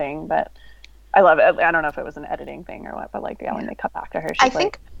sophisticated thing, but I love it. I don't know if it was an editing thing or what, but like when they cut back to her, she's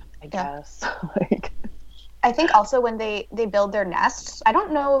I guess. Like, I think also when they build their nests, I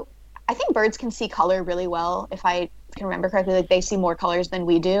don't know. I think birds can see color really well. If I can remember correctly, like they see more colors than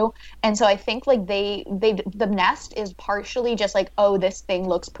we do, and so I think like the nest is partially just like, oh, this thing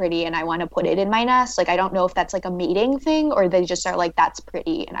looks pretty and I want to put it in my nest. Like I don't know if that's like a mating thing or they just are like, that's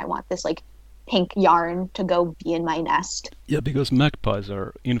pretty and I want this like pink yarn to go be in my nest. Yeah, because magpies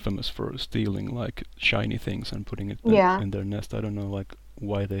are infamous for stealing like shiny things and putting it in their nest. I don't know like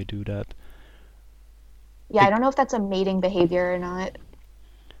why they do that. Yeah, I don't know if that's a mating behavior or not.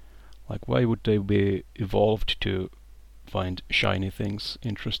 Like, why would they be evolved to find shiny things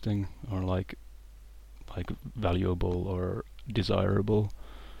interesting or like valuable or desirable?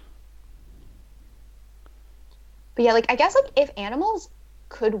 But yeah, like I guess like if animals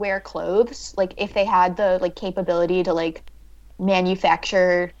could wear clothes, like if they had the like capability to like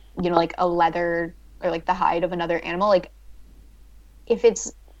manufacture, like a leather or like the hide of another animal, like if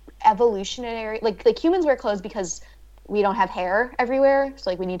it's evolutionary, like humans wear clothes because we don't have hair everywhere, so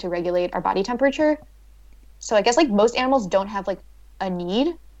like we need to regulate our body temperature. So I guess like most animals don't have like a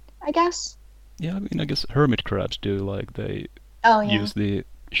need, I guess. Yeah, I mean, I guess hermit crabs do, like they use the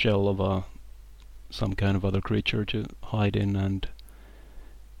shell of some kind of other creature to hide in, and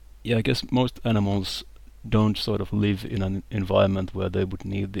yeah, I guess most animals don't sort of live in an environment where they would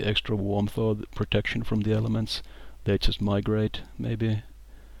need the extra warmth or the protection from the elements. They just migrate, maybe.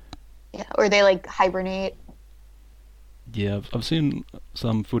 Yeah, or they like hibernate. Yeah, I've seen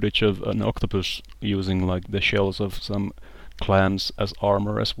some footage of an octopus using like the shells of some clams as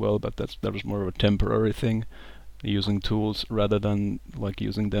armor as well, but that was more of a temporary thing, using tools rather than like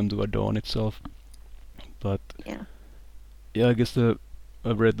using them to adorn itself. But yeah, I guess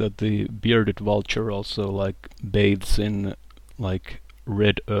I've read that the bearded vulture also like bathes in like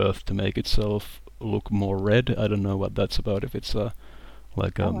red earth to make itself look more red. I don't know what that's about. If it's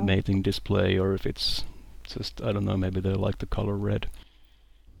like a mating display, or if it's just, I don't know, maybe they like the color red.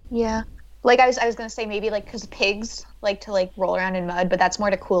 Yeah. Like I was gonna say maybe like because pigs like to like roll around in mud, but that's more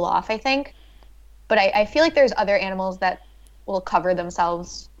to cool off, I think. But I feel like there's other animals that will cover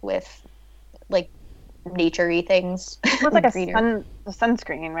themselves with like nature-y things. Well, it's like a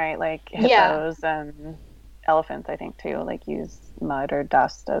sunscreen, right? Like hippos and elephants, I think too, like use mud or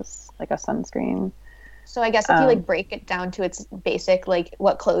dust as like a sunscreen. So I guess if you like break it down to its basic, like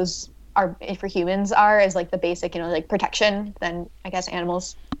what clothes are for humans are as like the basic, like protection, then I guess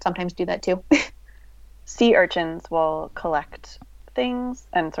animals sometimes do that too. Sea urchins will collect things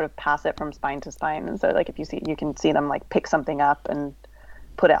and sort of pass it from spine to spine, and so like if you can see them like pick something up and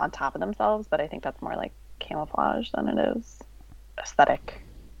put it on top of themselves, but I think that's more like camouflage than it is aesthetic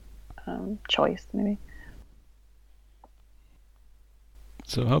choice, maybe.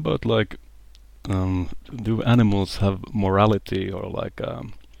 So how about like, do animals have morality, or like,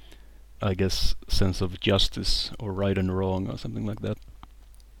 I guess, sense of justice or right and wrong or something like that?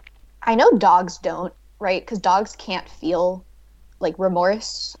 I know dogs don't, right? Because dogs can't feel like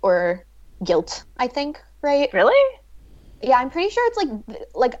remorse or guilt, I think, right? Really? Yeah, I'm pretty sure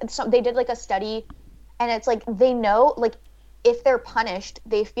it's they did like a study, and it's like they know like if they're punished,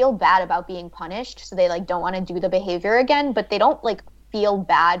 they feel bad about being punished, so they like don't want to do the behavior again, but they don't like feel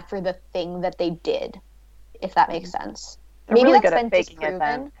bad for the thing that they did, if that makes sense. They're maybe really good at faking it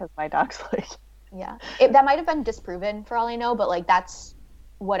then, because my dog's like... Yeah, that might have been disproven for all I know, but like that's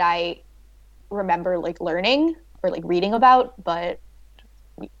what I remember like learning or like reading about, but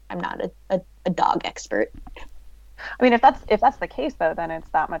I'm not a dog expert. I mean, if that's the case, though, then it's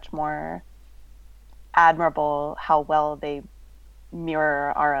that much more admirable how well they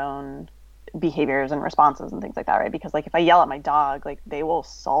mirror our own behaviors and responses and things like that, right? Because like if I yell at my dog, like they will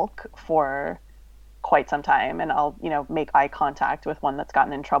sulk for quite some time, and I'll make eye contact with one that's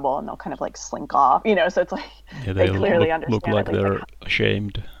gotten in trouble, and they'll kind of like slink off, so it's like they clearly look like they're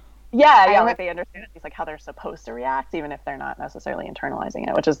ashamed. Yeah, like they understand it's like how they're supposed to react, even if they're not necessarily internalizing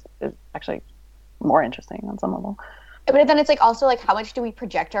it, which is actually more interesting on some level. But then it's like also like how much do we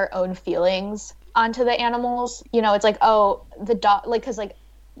project our own feelings onto the animals? It's like, oh, the dog, like, because like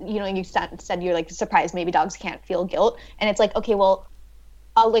you said you're like surprised maybe dogs can't feel guilt, and it's like, okay, well,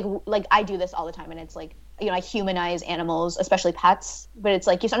 I'll like I do this all the time, and it's like I humanize animals, especially pets, but it's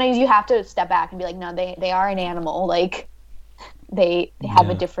like sometimes you have to step back and be like, no, they are an animal, like they have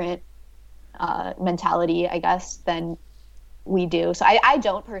a different mentality, I guess, than we do. So I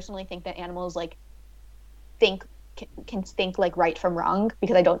don't personally think that animals like can think like right from wrong,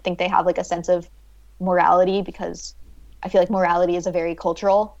 because I don't think they have like a sense of morality, because I feel like morality is a very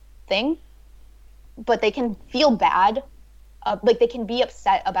cultural thing. But they can feel bad, like they can be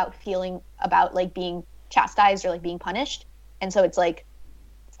upset about feeling about like being chastised or like being punished, and so it's like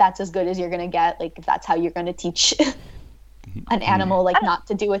that's as good as you're gonna get, like if that's how you're gonna teach an animal like not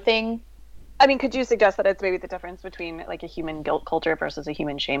to do a thing. I mean, could you suggest that it's maybe the difference between like a human guilt culture versus a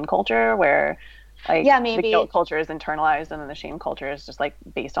human shame culture, where like maybe the guilt culture is internalized and then the shame culture is just like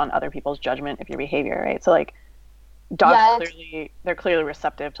based on other people's judgment of your behavior, right? So like dogs they're clearly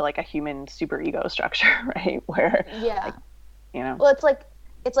receptive to like a human superego structure, right? Where well, it's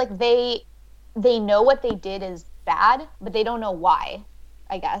like they know what they did is bad, but they don't know why,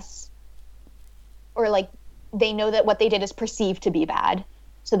 I guess, or like they know that what they did is perceived to be bad,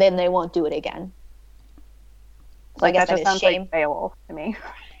 so then they won't do it again. So like that just sounds shame. Like Beowulf to me,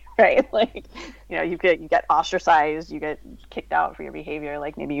 right? Like you get ostracized, you get kicked out for your behavior.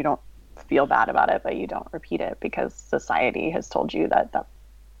 Like maybe you don't feel bad about it, but you don't repeat it because society has told you that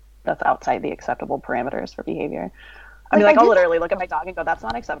that's outside the acceptable parameters for behavior. I mean, like I'll literally look at my dog and go, "That's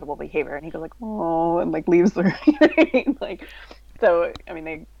not acceptable behavior," and he goes like, "Oh," and like leaves the room. Like, so I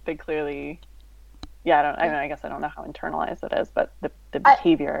mean, they clearly, I guess I don't know how internalized it is, but the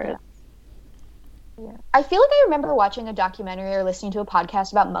behavior is. Yeah. I feel like I remember watching a documentary or listening to a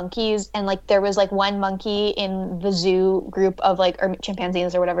podcast about monkeys, and like there was like one monkey in the zoo group of like, or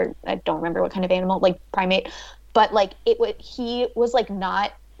chimpanzees or whatever, I don't remember what kind of animal, like primate, but like he was like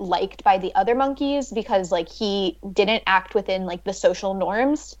not liked by the other monkeys because like he didn't act within like the social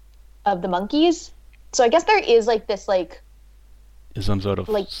norms of the monkeys. So I guess there is like this like some sort of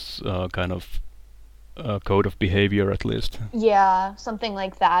like kind of code of behavior at least. Yeah, something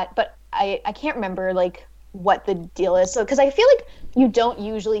like that, but I can't remember like what the deal is. So because I feel like you don't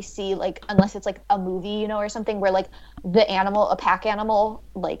usually see like, unless it's like a movie, or something where like a pack animal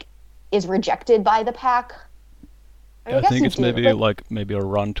like is rejected by the pack. I think it's maybe like maybe a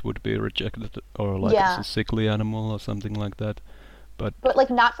runt would be rejected, or like it's a sickly animal or something like that. But like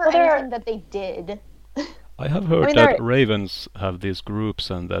not for anything that they did. I have heard that ravens have these groups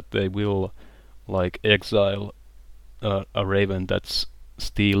and that they will like exile a raven that's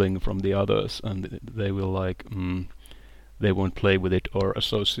stealing from the others, and they will like they won't play with it or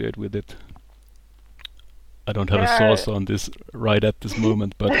associate with it. I don't have a source on this right at this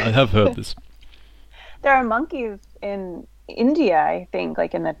moment, but I have heard this. There are monkeys in India, I think,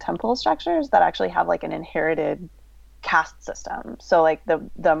 like in the temple structures that actually have like an inherited caste system. So like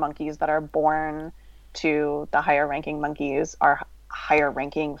the monkeys that are born to the higher ranking monkeys are higher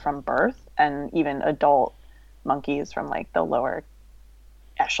ranking from birth, and even adult monkeys from like the lower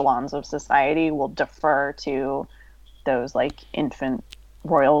echelons of society will defer to those like infant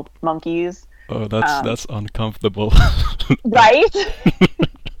royal monkeys. Oh, that's uncomfortable. Right?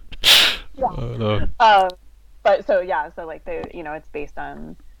 No. But so like it's based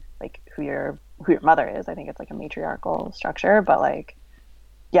on like who your mother is. I think it's like a matriarchal structure, but like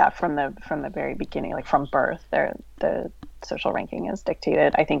from the very beginning, like from birth, the social ranking is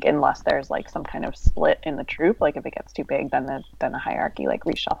dictated. I think unless there's like some kind of split in the troop, like if it gets too big, then the hierarchy like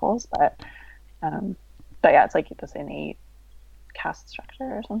reshuffles. But yeah, it's like this innate caste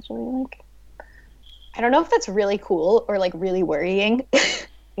structure essentially. Like I don't know if that's really cool or like really worrying.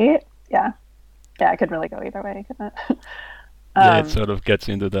 Yeah, it could really go either way, couldn't it? Yeah, it sort of gets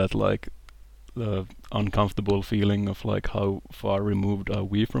into that like the uncomfortable feeling of like how far removed are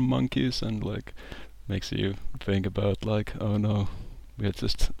we from monkeys, and like makes you think about like, oh no, we're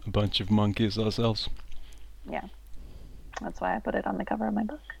just a bunch of monkeys ourselves. Yeah, that's why I put it on the cover of my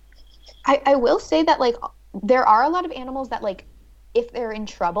book. I will say that like there are a lot of animals that like if they're in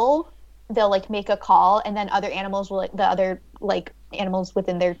trouble, they'll like make a call, and then other animals will like the other like animals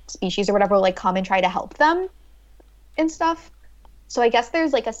within their species or whatever will like come and try to help them and stuff. So I guess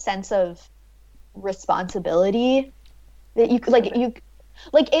there's like a sense of responsibility that you could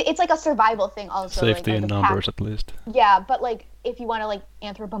it's like a survival thing also. Safety in numbers at least. Yeah, but like if you want to like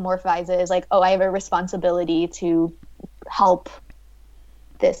anthropomorphize it as like, oh, I have a responsibility to help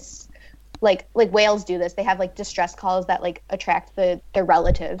this. Like whales do this. They have like distress calls that like attract their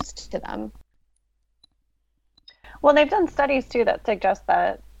relatives to them. Well, they've done studies too that suggest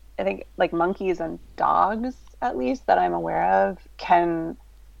that I think like monkeys and dogs, at least that I'm aware of,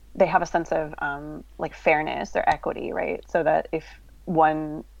 they have a sense of like fairness or equity, right? So that if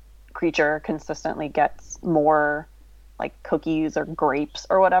one creature consistently gets more like cookies or grapes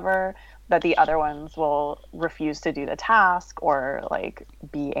or whatever, that the other ones will refuse to do the task or like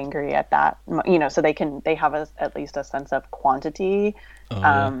be angry at that, so they have at least a sense of quantity.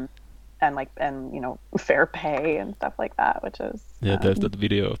 And fair pay and stuff like that, which is there's that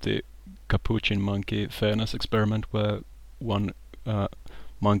video of the capuchin monkey fairness experiment where one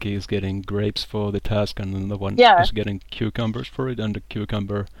monkey is getting grapes for the task and then the one is getting cucumbers for it, and the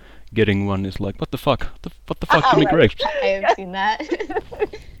cucumber getting one is like, what the fuck, what the fuck, give me grapes. I have seen that.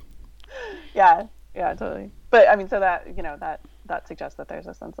 yeah totally. But I mean, so that that suggests that there's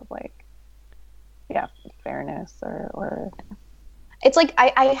a sense of like fairness or it's like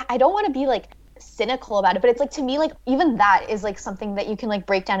I don't want to be like cynical about it, but it's like to me like even that is like something that you can like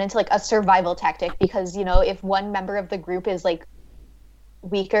break down into like a survival tactic, because if one member of the group is like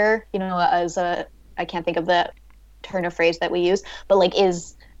weaker, I can't think of the turn of phrase that we use, but like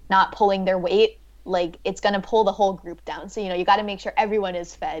is not pulling their weight, like it's going to pull the whole group down. So you got to make sure everyone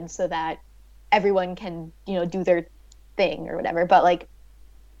is fed so that everyone can do their thing or whatever. But like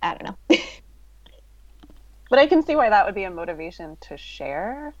I don't know. But I can see why that would be a motivation to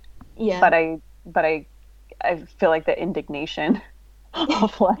share. Yeah. But I feel like the indignation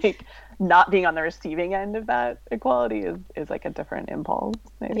of like not being on the receiving end of that equality is like a different impulse.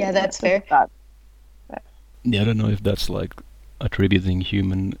 Maybe. Yeah, that's fair. Yeah, I don't know if that's like attributing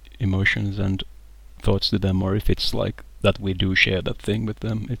human emotions and thoughts to them, or if it's like that we do share that thing with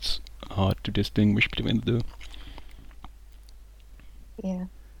them. It's hard to distinguish between the two. Yeah.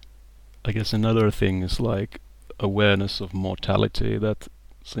 I guess another thing is like awareness of mortality that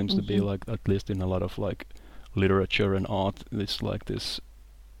seems to be like, at least in a lot of like literature and art, it's like this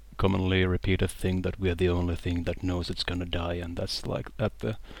commonly repeated thing that we're the only thing that knows it's gonna die, and that's like at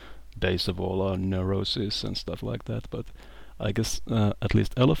the base of all our neuroses and stuff like that. But I guess at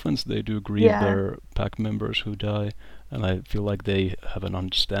least elephants, they do grieve their pack members who die, and I feel like they have an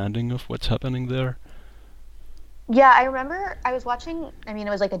understanding of what's happening there. Yeah, I remember I was watching, it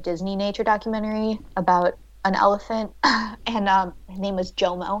was like a Disney nature documentary about an elephant, and his name was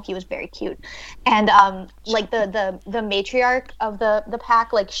Jomo. He was very cute. And like the matriarch of the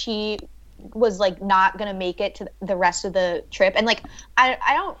pack, like she was like not gonna make it to the rest of the trip. And like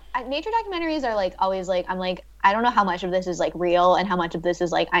nature documentaries are like always like, I'm like, I don't know how much of this is like real and how much of this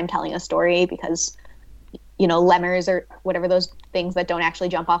is like I'm telling a story, because lemurs or whatever, those things that don't actually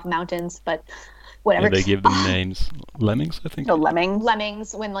jump off mountains, but whatever. Yeah, they give them names. Lemmings, I think. No, lemmings.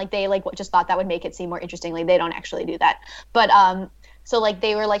 Lemmings, when like they like just thought that would make it seem more interesting. Like they don't actually do that. But so like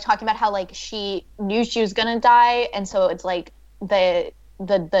they were like talking about how like she knew she was gonna die, and so it's like the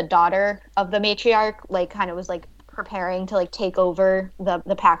daughter of the matriarch like kind of was like preparing to like take over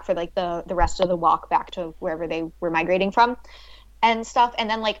the pack for like the rest of the walk back to wherever they were migrating from and stuff. And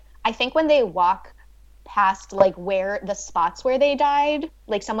then like I think when they walk past like where the spots where they died,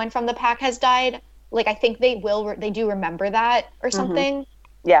 like someone from the pack has died, like I think they do remember that or something.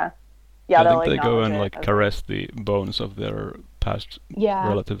 Yeah. I think they go and like caress the bones of their past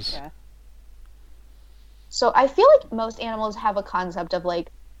relatives. Yeah. So I feel like most animals have a concept of like,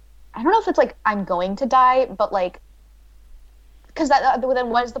 I don't know if it's like I'm going to die, but like, because then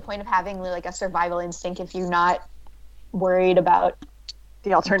what is the point of having like a survival instinct if you're not worried about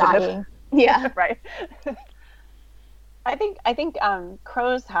the alternative? Dying? Yeah. Right. I think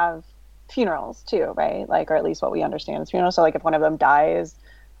crows have funerals too, right? Like, or at least what we understand is funerals. So like if one of them dies,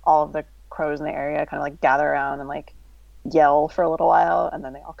 all of the crows in the area kind of like gather around and like yell for a little while, and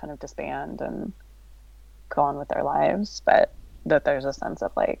then they all kind of disband and go on with their lives. But that there's a sense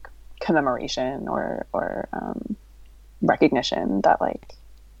of like commemoration or recognition that like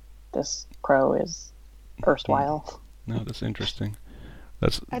this crow is erstwhile. No, that's interesting.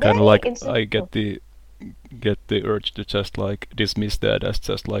 That's kind of like I get the urge to just like dismiss that as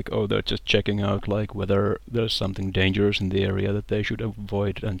just like, oh, they're just checking out like whether there's something dangerous in the area that they should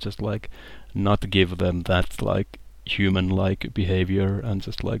avoid, and just like not give them that like human like behavior, and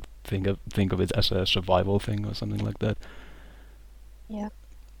just like think of it as a survival thing or something like that. Yeah.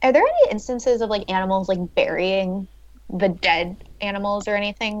 Are there any instances of like animals like burying the dead animals or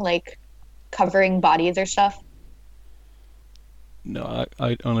anything, like covering bodies or stuff? No,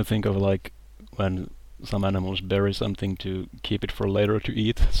 I only think of like when some animals bury something to keep it for later to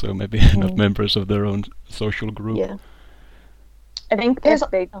eat, so maybe not members of their own social group. Yeah. I think there's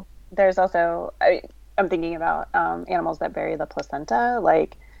also, I'm thinking about animals that bury the placenta,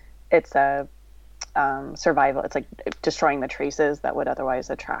 like it's a survival, it's like destroying the traces that would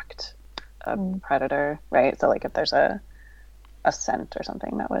otherwise attract a predator, right? So like if there's a scent or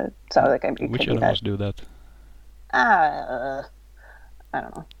something that would, so like which animals do that? I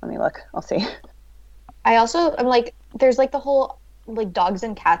don't know. Let me look. I'll see. I'm like, there's like the whole like dogs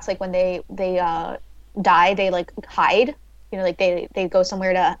and cats, like when they die, they like hide. Like they go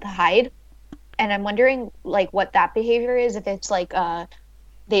somewhere to hide. And I'm wondering like what that behavior is. If it's like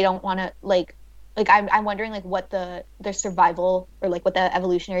they don't want to like I'm wondering like what their survival or like what the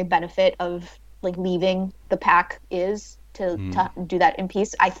evolutionary benefit of like leaving the pack is to do that in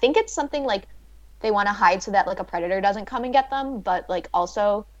peace. I think it's something like they want to hide so that like a predator doesn't come and get them, but like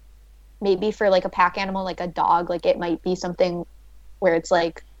also maybe for like a pack animal like a dog, like it might be something where it's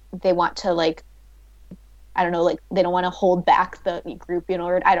like they want to like, I don't know, like they don't want to hold back the group,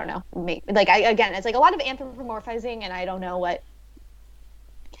 or I don't know. Like again, it's like a lot of anthropomorphizing, and I don't know what.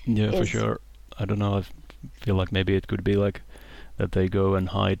 Yeah, for sure. I don't know. I feel like maybe it could be like that they go and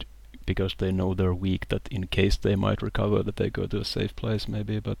hide because they know they're weak. That in case they might recover, that they go to a safe place,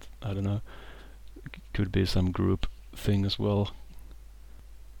 maybe. But I don't know. It could be some group thing as well.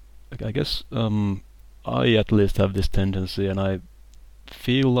 Like, I guess I at least have this tendency, and I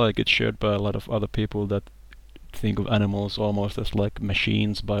feel like it's shared by a lot of other people, that think of animals almost as like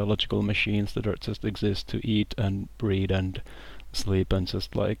machines, biological machines that just exist to eat and breed and sleep and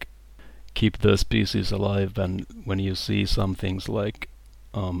just like keep the species alive. And when you see some things like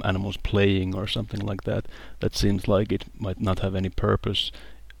animals playing or something like that, that seems like it might not have any purpose.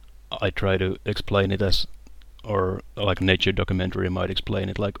 I try to explain it as, or like a nature documentary might explain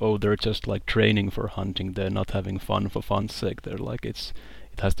it like, oh, they're just like training for hunting, they're not having fun for fun's sake, they're like, it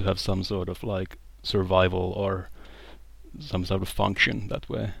has to have some sort of like survival or some sort of function that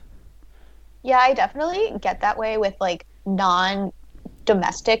way. Yeah, I definitely get that way with like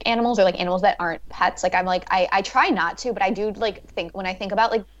non-domestic animals or like animals that aren't pets. Like I'm like, I try not to, but I do like think, when I think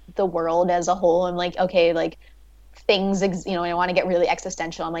about like the world as a whole, I'm like, okay, like things, I want to get really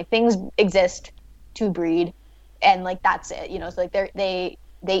existential. I'm like, things exist to breed, and like that's it, so like they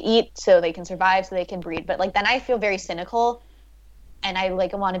eat so they can survive, so they can breed. But like then I feel very cynical, and I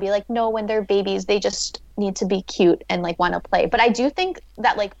like want to be like, no, when they're babies they just need to be cute and like want to play. But I do think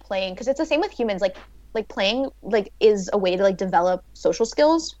that like playing, because it's the same with humans, like playing like is a way to like develop social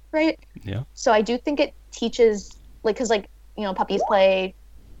skills, right? Yeah. So I do think it teaches, like, because like puppies play,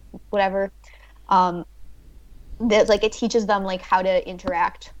 whatever. That like it teaches them like how to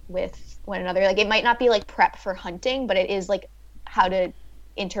interact with one another. Like it might not be like prep for hunting, but it is like how to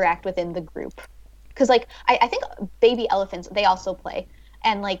interact within the group. Because like I think baby elephants, they also play,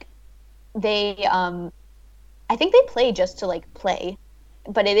 and like they I think they play just to like play,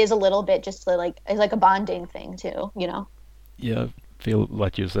 but it is a little bit just to like it's like a bonding thing too, you know. Yeah, I feel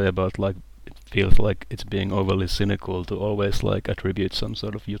what you say about like it feels like it's being overly cynical to always like attribute some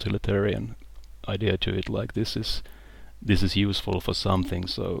sort of utilitarian idea to it. Like this is useful for something,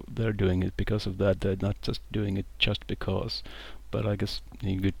 so they're doing it because of that. They're not just doing it just because. But I guess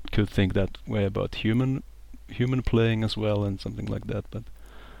you could think that way about human playing as well and something like that. But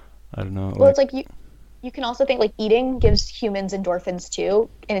I don't know. Well, it's like you can also think like eating gives humans endorphins too,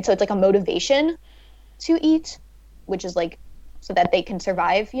 and so it's like a motivation to eat, which is like so that they can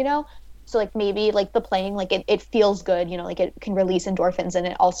survive, you know. So like maybe like the playing, like it feels good, you know, like it can release endorphins, and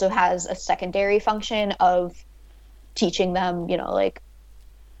it also has a secondary function of teaching them, you know, like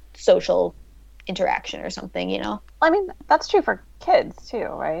social interaction or something, you know. I mean, that's true for kids too,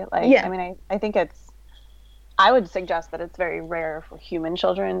 right? Like, Yeah. I mean, I think I would suggest that it's very rare for human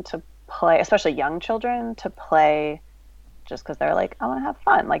children to play, especially young children, to play just because they're like, I want to have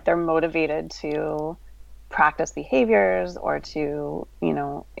fun. Like they're motivated to practice behaviors or to, you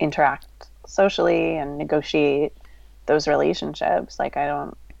know, interact socially and negotiate those relationships. Like I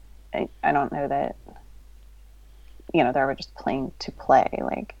don't know that, you know, they're just playing to play.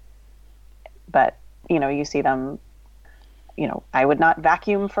 Like, but you know, you see them, you know, I would not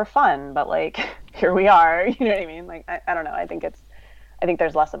vacuum for fun, but like here we are, you know what I mean? Like I don't know. I think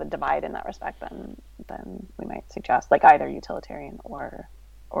there's less of a divide in that respect than we might suggest, like either utilitarian or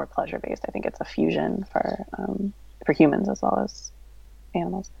pleasure based. I think it's a fusion for humans as well as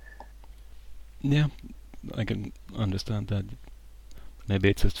animals. Yeah, I can understand that. Maybe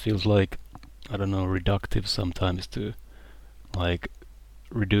it just feels like, I don't know, reductive sometimes to like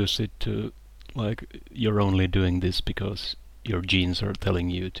reduce it to like you're only doing this because your genes are telling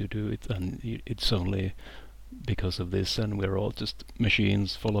you to do it, and it's only because of this, and we're all just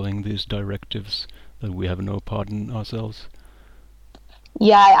machines following these directives that we have no part in ourselves.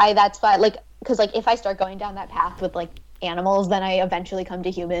 Yeah, I that's why like because like if I start going down that path with like animals, then I eventually come to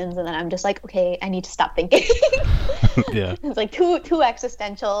humans, and then I'm just like, okay, I need to stop thinking. Yeah. It's like too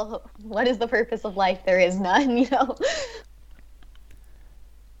existential. What is the purpose of life? There is none, you know.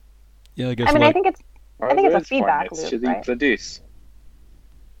 Yeah, I guess. I mean, like, I think it's a feedback loop, should right? reproduce.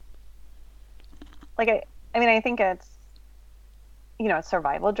 Like I mean, I think it's, you know, it's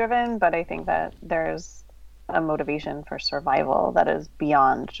survival driven, but I think that there's a motivation for survival that is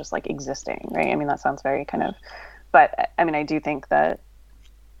beyond just like existing, right? I mean, that sounds very kind of, but I mean, I do think that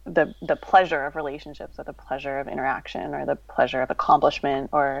the pleasure of relationships or the pleasure of interaction or the pleasure of accomplishment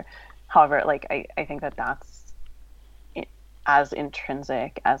or however, like I think that that's as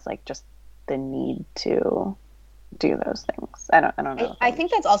intrinsic as like just the need to do those things. I don't know. I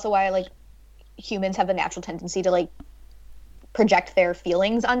think that's also why like humans have the natural tendency to like project their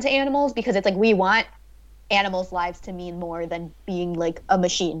feelings onto animals, because it's like we want animals' lives to mean more than being like a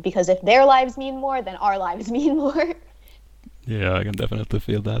machine, because if their lives mean more, then our lives mean more. Yeah, I can definitely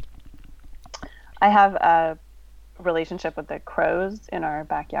feel that. I have a relationship with the crows in our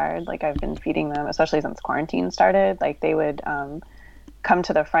backyard. Like I've been feeding them, especially since quarantine started. Like they would come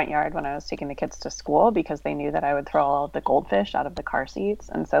to the front yard when I was taking the kids to school because they knew that I would throw all of the goldfish out of the car seats,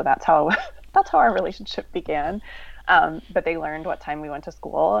 and so that's how our relationship began. But they learned what time we went to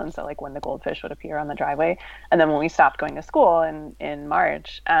school, and so like when the goldfish would appear on the driveway, and then when we stopped going to school in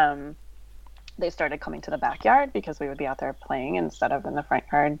March, they started coming to the backyard because we would be out there playing instead of in the front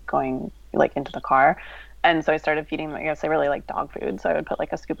yard going like into the car. And so I started feeding them. I guess they really like dog food, so I would put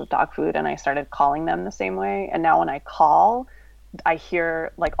like a scoop of dog food, and I started calling them the same way. And now when I call, I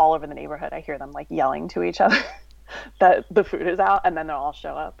hear like all over the neighborhood, I hear them like yelling to each other that the food is out, and then they'll all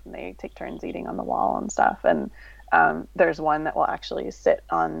show up and they take turns eating on the wall and stuff. And there's one that will actually sit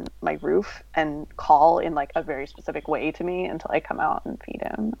on my roof and call in like a very specific way to me until I come out and feed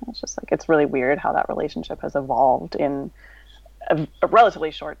him. It's just like, it's really weird how that relationship has evolved in a relatively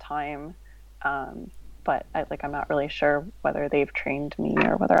short time. But I'm not really sure whether they've trained me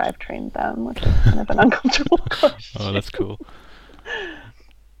or whether I've trained them, which is kind of an uncomfortable question. Oh, that's cool.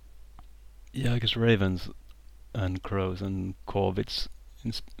 Yeah, I guess ravens and crows and corvids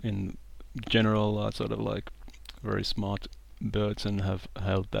in general are sort of like very smart birds and have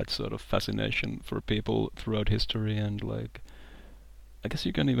held that sort of fascination for people throughout history, and like I guess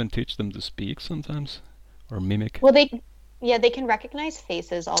you can even teach them to speak sometimes or mimic. Well, they can recognize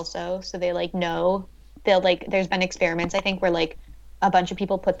faces also, so they like know. They'll like there's been experiments I think where like a bunch of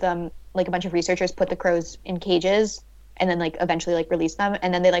people put them, like a bunch of researchers put the crows in cages and then like eventually like released them,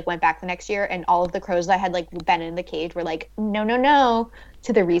 and then they like went back the next year, and all of the crows that had like been in the cage were like, no, no, no,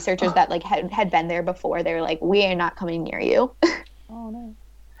 to the researchers that like had been there before. They were like, we are not coming near you. Oh no.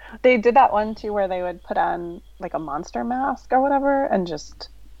 They did that one too where they would put on like a monster mask or whatever and just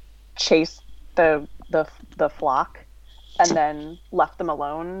chase the flock and then left them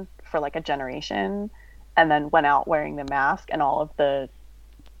alone for like a generation and then went out wearing the mask, and all of the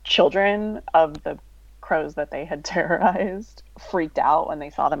children of the crows that they had terrorized freaked out when they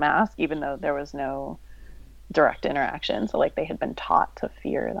saw the mask, even though there was no direct interaction. So like they had been taught to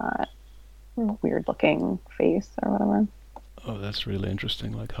fear that weird looking face or whatever. Oh, that's really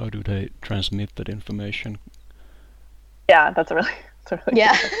interesting. Like, how do they transmit that information? Yeah, that's a really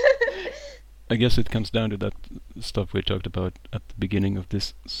Yeah. I guess it comes down to that stuff we talked about at the beginning of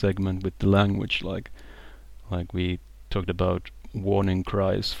this segment with the language. Like we talked about warning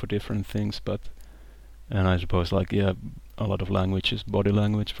cries for different things, and I suppose like, yeah, a lot of language is body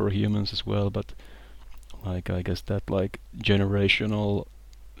language for humans as well, but like I guess that like generational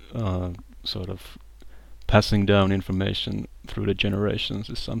sort of passing down information through the generations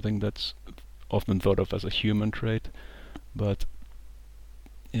is something that's often thought of as a human trait, but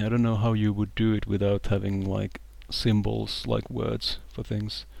yeah, I don't know how you would do it without having like symbols, like words for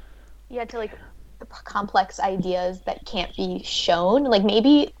things. Yeah, to like complex ideas that can't be shown. Like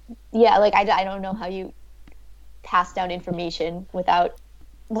maybe, yeah, like I don't know how you pass down information without.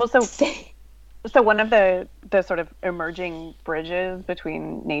 Well, so one of the sort of emerging bridges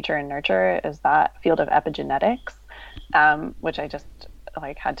between nature and nurture is that field of epigenetics, which I just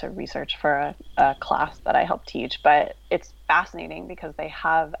like had to research for a class that I helped teach. But it's fascinating because they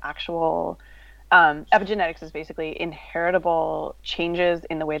have actual epigenetics is basically inheritable changes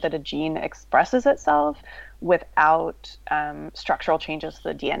in the way that a gene expresses itself without structural changes to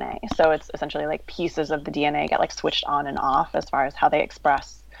the DNA. So it's essentially like pieces of the DNA get like switched on and off as far as how they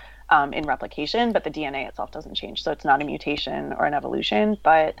express in replication, but the DNA itself doesn't change. So it's not a mutation or an evolution,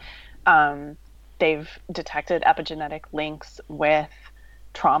 but they've detected epigenetic links with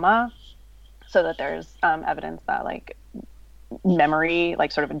trauma, so that there's evidence that like memory, like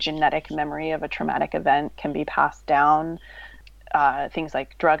sort of a genetic memory of a traumatic event, can be passed down. Things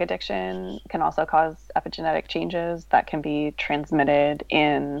like drug addiction can also cause epigenetic changes that can be transmitted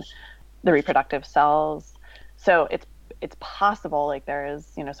in the reproductive cells. So it's possible, like there is,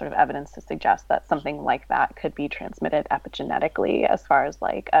 sort of evidence to suggest that something like that could be transmitted epigenetically as far as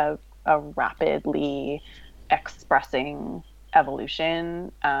like a rapidly expressing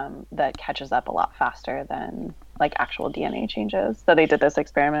evolution that catches up a lot faster than like actual DNA changes. So they did this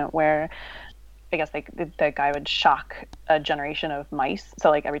experiment where I guess the guy would shock a generation of mice.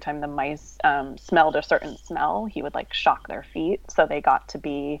 So like every time the mice smelled a certain smell, he would like shock their feet. So they got to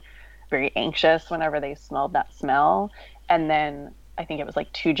be very anxious whenever they smelled that smell. And then I think it was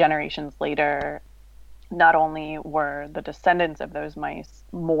like 2 generations later, not only were the descendants of those mice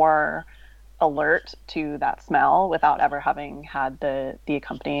more alert to that smell without ever having had the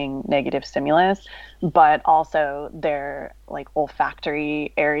accompanying negative stimulus, but also their like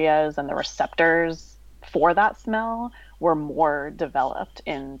olfactory areas and the receptors for that smell were more developed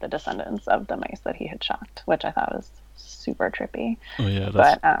in the descendants of the mice that he had shocked, which I thought was super trippy. Oh yeah,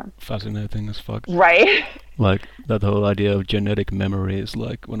 that's fascinating as fuck. Right. Like that whole idea of genetic memory is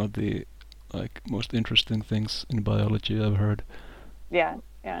like one of the like most interesting things in biology I've heard. Yeah.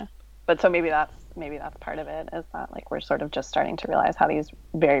 But so maybe that's part of it, is that like we're sort of just starting to realize how these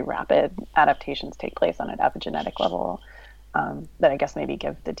very rapid adaptations take place on an epigenetic level, that I guess maybe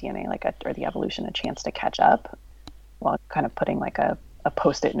give the DNA or the evolution a chance to catch up, while kind of putting like a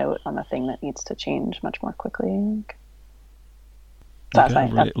post-it note on the thing that needs to change much more quickly.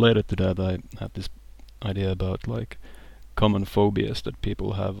 Related to that, I have this idea about like common phobias that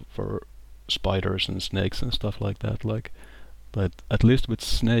people have for spiders and snakes and stuff like that. But at least with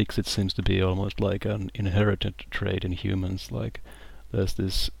snakes, it seems to be almost like an inherited trait in humans. Like there's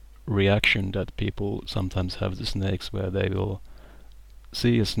this reaction that people sometimes have to snakes, where they will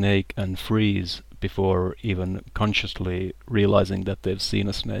see a snake and freeze before even consciously realizing that they've seen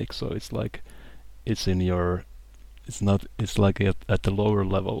a snake. So it's like it's like at the lower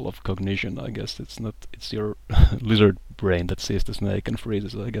level of cognition, I guess. It's your lizard brain that sees the snake and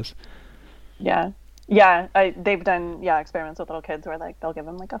freezes, I guess. Yeah, they've done experiments with little kids where like they'll give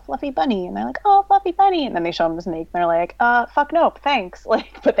them like a fluffy bunny and they're like, oh, fluffy bunny, and then they show them the snake and they're like, fuck nope, thanks.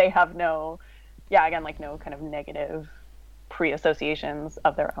 Like, but they have no kind of negative pre-associations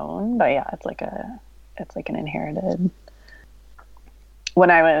of their own. But yeah, it's like an inherited.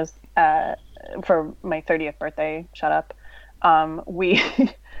 When I was for my 30th birthday, shut up, We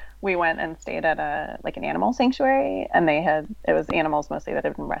we went and stayed at an animal sanctuary, and it was animals mostly that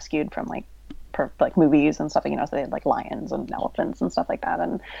had been rescued from like movies and stuff, so they had like lions and elephants and stuff like that,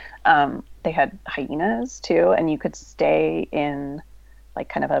 and they had hyenas too, and you could stay in like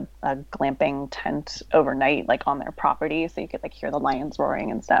kind of a glamping tent overnight, like on their property, so you could like hear the lions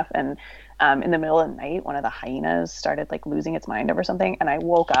roaring and stuff. And in the middle of the night, one of the hyenas started like losing its mind over something, and I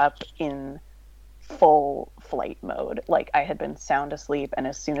woke up in full flight mode. Like I had been sound asleep, and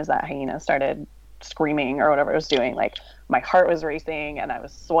as soon as that hyena started screaming or whatever it was doing, like my heart was racing and I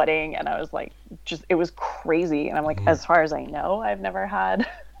was sweating, and I was like, it was crazy. And I'm like, as far as I know, I've never had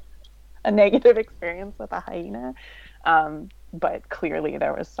a negative experience with a hyena. But clearly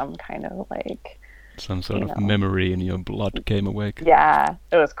there was some kind of like some sort of memory in your blood came awake. Yeah,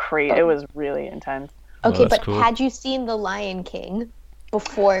 it was crazy. It was really intense. Okay, but cool. Had you seen The Lion King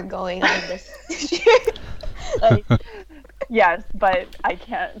before going on this? Yes, but I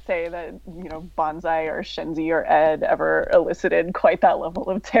can't say that, Bonsai or Shenzi or Ed ever elicited quite that level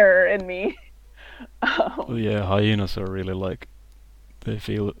of terror in me. Well, yeah, hyenas are really like, they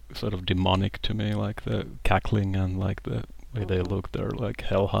feel sort of demonic to me, like the cackling and like the way they look. They're like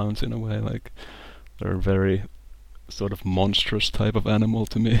hellhounds in a way, like they're very sort of monstrous type of animal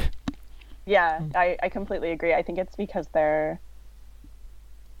to me. Yeah, I completely agree. I think it's because they're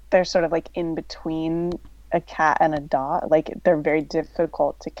sort of like in between a cat and a dog. Like they're very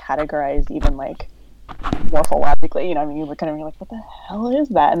difficult to categorize, even like morphologically. You look at them and you're like, what the hell is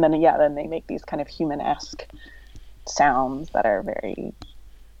that? And then they make these kind of human-esque sounds that are very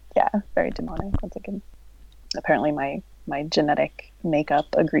demonic. Once again, apparently my genetic makeup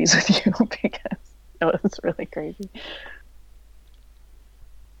agrees with you because it was really crazy.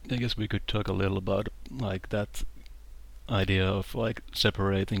 I guess we could talk a little about like that idea of like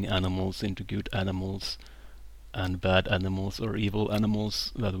separating animals into good animals and bad animals or evil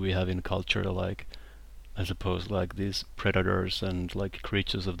animals that we have in culture. Like I suppose like these predators and like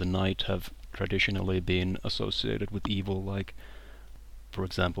creatures of the night have traditionally been associated with evil. Like for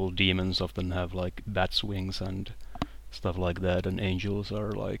example, demons often have like bat's wings and stuff like that, and angels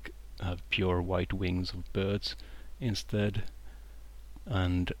are like have pure white wings of birds instead.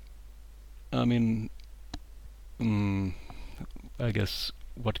 And I mean, I guess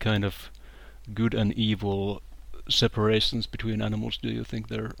what kind of good and evil separations between animals do you think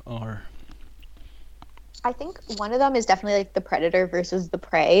there are? I think one of them is definitely like the predator versus the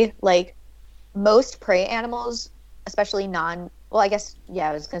prey. Like most prey animals, especially I was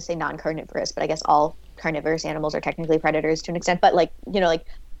going to say non-carnivorous, but I guess all carnivorous animals are technically predators to an extent. But like,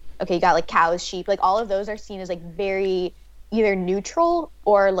 okay, you got like cows, sheep, like all of those are seen as like very either neutral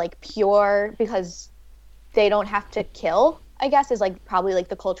or like pure because they don't have to kill, I guess, is like probably like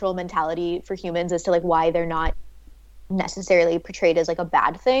the cultural mentality for humans as to like why they're not necessarily portrayed as like a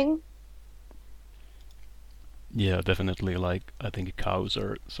bad thing. Yeah, definitely. Like I think cows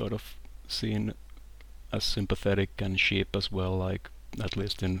are sort of seen as sympathetic, and sheep as well, like at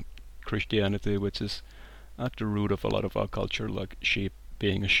least in Christianity, which is at the root of a lot of our culture. Like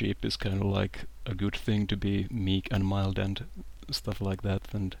being a sheep is kind of like a good thing, to be meek and mild and stuff like that,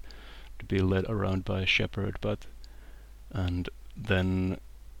 and to be led around by a shepherd. And then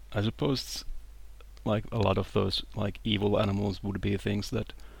I suppose like a lot of those like evil animals would be things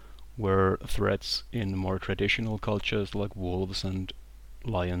that were threats in more traditional cultures, like wolves and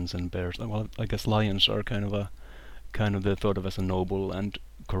lions and bears. Well, I guess lions are kind of they're thought of as a noble and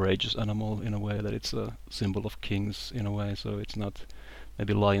courageous animal in a way, that it's a symbol of kings in a way. So it's not,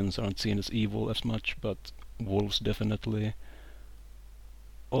 maybe lions aren't seen as evil as much, but wolves definitely.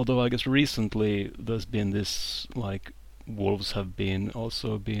 Although I guess recently there's been this like wolves have been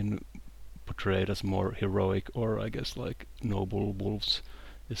portrayed as more heroic, or I guess like noble wolves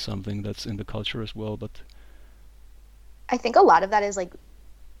is something that's in the culture as well. But I think a lot of that is like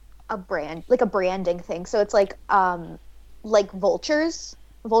a branding thing. So it's like vultures.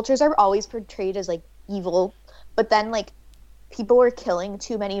 Vultures are always portrayed as like evil, but then like people were killing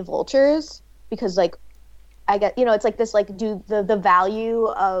too many vultures because like I get, it's like this like do the value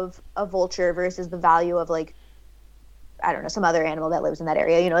of a vulture versus the value of like I don't know, some other animal that lives in that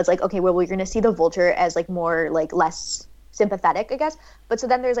area. It's like, okay, well, we're going to see the vulture as like more like less sympathetic, I guess. But so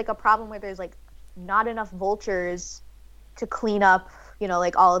then there's like a problem where there's like not enough vultures to clean up,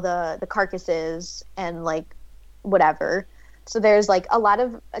 like all of the carcasses and like whatever. So there's like a lot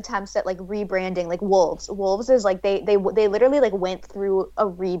of attempts at like rebranding, like wolves. Wolves is like they literally like went through a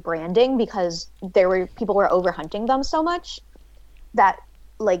rebranding because people were overhunting them so much that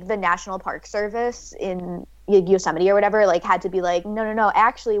like the National Park Service in Yosemite or whatever like had to be like, no,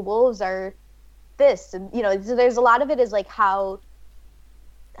 actually wolves are this, and so there's a lot of it is like how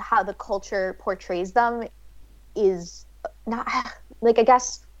the culture portrays them is not like, I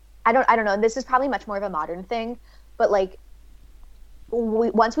guess I don't know, and this is probably much more of a modern thing, but like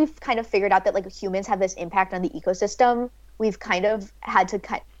once we've kind of figured out that like humans have this impact on the ecosystem, we've kind of had to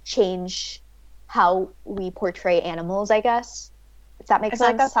change how we portray animals, I guess, if that makes sense. I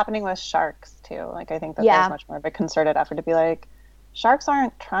feel like that's happening with sharks too. Like I think that there's much more of a concerted effort to be like, sharks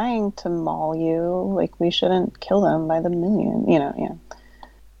aren't trying to maul you, like we shouldn't kill them by the million,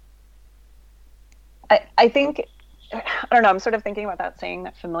 I think, I don't know, I'm sort of thinking about that saying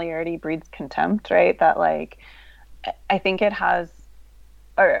that familiarity breeds contempt, right? That like, I think it has,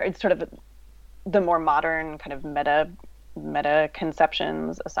 or it's sort of the more modern kind of meta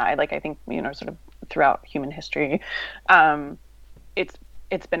conceptions aside, like I think, sort of throughout human history,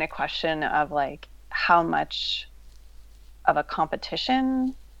 it's been a question of like how much of a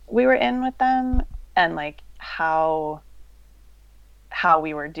competition we were in with them, and like how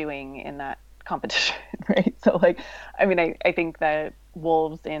we were doing in that competition, right? So like, I mean, I think that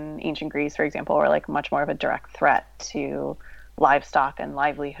wolves in ancient Greece, for example, were like much more of a direct threat to livestock and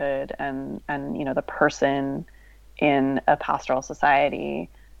livelihood and the person in a pastoral society,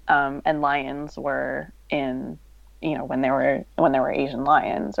 and lions were in, when there were Asian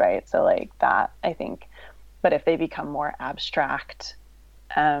lions, right? So like that, I think, but if they become more abstract,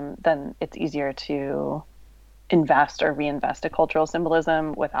 then it's easier to invest or reinvest a cultural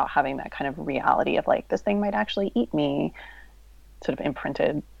symbolism without having that kind of reality of like, this thing might actually eat me sort of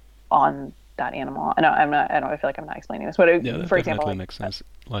imprinted on that animal. I feel like I'm not explaining this, but that for example, definitely makes sense.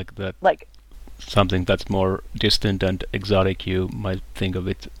 Like that, like something that's more distant and exotic, you might think of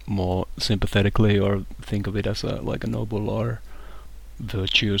it more sympathetically or think of it as a noble or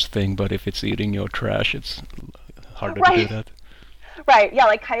virtuous thing, but if it's eating your trash, it's harder to do that. Right. Yeah,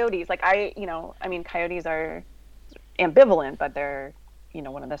 like coyotes. Like coyotes are ambivalent, but they're,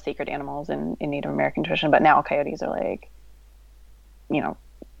 one of the sacred animals in Native American tradition. But now coyotes are like,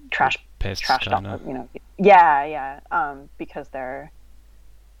 trash dump, because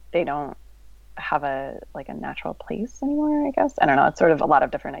they don't have a natural place anymore, I guess. I don't know. It's sort of a lot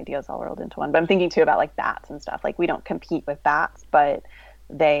of different ideas all rolled into one. But I'm thinking too about like bats and stuff. Like we don't compete with bats, but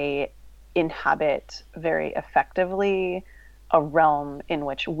they inhabit very effectively a realm in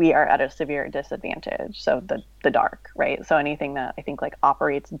which we are at a severe disadvantage. So the dark, right? So anything that I think like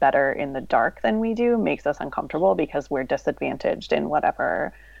operates better in the dark than we do makes us uncomfortable because we're disadvantaged in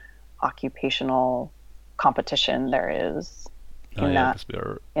whatever occupational competition there is in that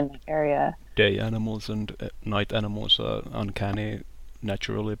area. Day animals and night animals are uncanny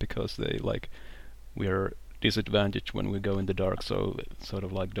naturally because we are disadvantaged when we go in the dark, so sort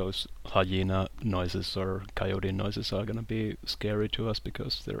of like those hyena noises or coyote noises are going to be scary to us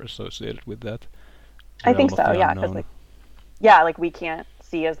because they're associated with that. I think so, yeah, because like we can't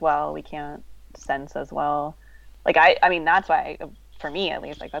see as well, we can't sense as well. Like I mean that's why, for me at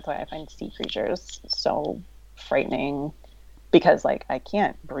least, like that's why I find sea creatures so frightening, because like I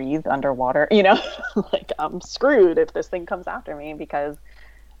can't breathe underwater, like I'm screwed if this thing comes after me, because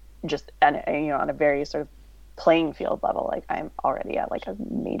just on a very sort of playing field level, like I'm already at like a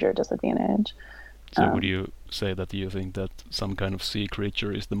major disadvantage. So would you say that you think that some kind of sea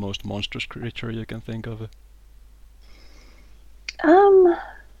creature is the most monstrous creature you can think of?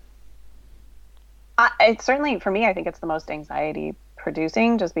 It's certainly, for me, I think it's the most anxiety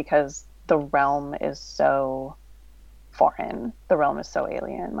producing, just because the realm is so foreign, the realm is so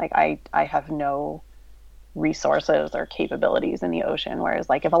alien. Like I have no resources or capabilities in the ocean, whereas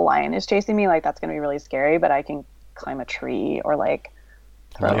like if a lion is chasing me, like that's going to be really scary, but I can climb a tree or like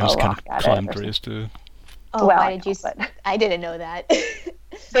throw Lions a rock can at climb it trees too. Oh, well, why did you I didn't know that.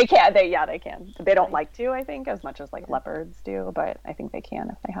 They can. They don't like to, I think, as much as like leopards do, but I think they can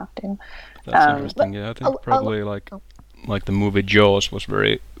if they have to. That's interesting. Yeah, I think probably like the movie Jaws was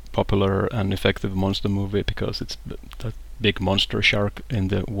very popular and effective monster movie because it's that big monster shark in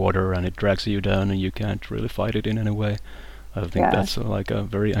the water and it drags you down and you can't really fight it in any way. I think that's like a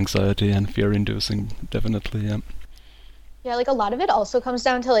very anxiety and fear inducing, definitely. Yeah, like a lot of it also comes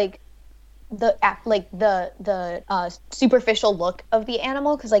down to like the superficial look of the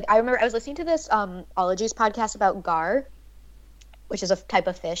animal, because like I remember I was listening to this ologies podcast about gar, which is a type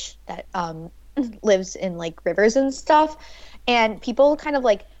of fish that lives in like rivers and stuff, and people kind of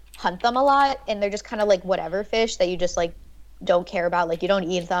like hunt them a lot, and they're just kind of like whatever fish that you just like don't care about, like you don't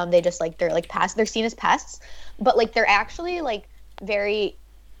eat them, they just like they're seen as pests, but like they're actually like very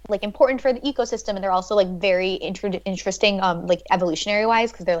like important for the ecosystem, and they're also like very interesting like evolutionary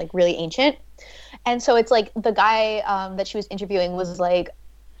wise, because they're like really ancient. And so it's like the guy that she was interviewing was like,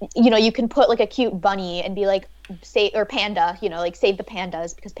 you can put like a cute bunny and be like, or panda, like save the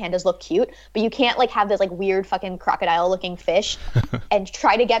pandas because pandas look cute, but you can't like have this like weird fucking crocodile looking fish and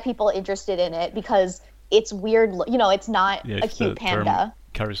try to get people interested in it because it's weird. It's not a cute panda.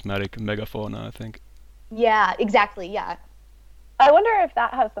 Charismatic megafauna, I think. Yeah, exactly. Yeah. I wonder if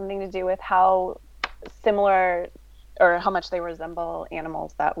that has something to do with how similar or how much they resemble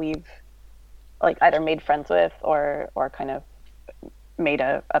animals that we've like either made friends with or kind of made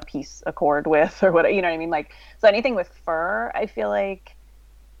a peace accord with or what, you know what I mean? Like, so anything with fur, I feel like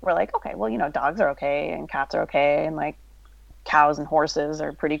we're like, okay, well, dogs are okay and cats are okay and like cows and horses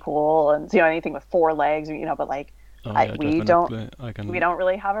are pretty cool. And anything with 4 legs, but like, we don't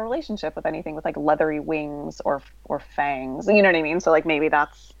really have a relationship with anything with like leathery wings or fangs. You know what I mean? So like maybe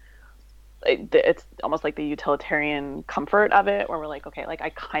that's it's almost like the utilitarian comfort of it, where we're like, okay, like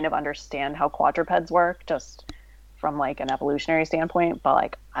I kind of understand how quadrupeds work just from like an evolutionary standpoint, but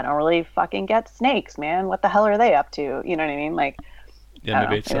like I don't really fucking get snakes, man. What the hell are they up to? You know what I mean? Like, yeah,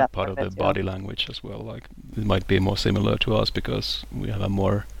 maybe it's a part of the body language as well. Like it might be more similar to us because we have a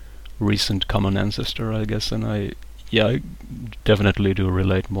more recent common ancestor, I guess, and I definitely do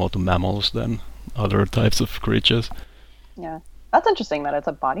relate more to mammals than other types of creatures. Yeah, that's interesting that it's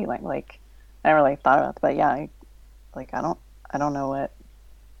a body language. Like, I never really thought about it, but yeah, I don't know what.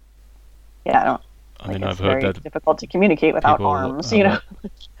 Yeah, I don't. I mean, it's I've heard very that difficult to communicate without arms.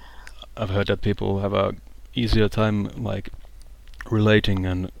 I've heard that people have a easier time like relating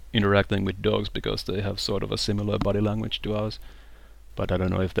and interacting with dogs because they have sort of a similar body language to us. But I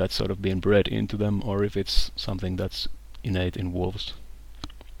don't know if that's sort of been bred into them or if it's something that's innate in wolves.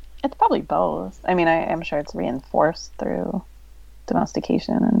 It's probably both. I mean, I'm sure it's reinforced through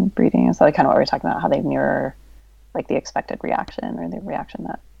domestication and breeding. And so like kind of what we were talking about, how they mirror like the expected reaction or the reaction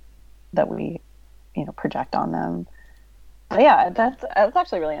that we, project on them. But yeah, that's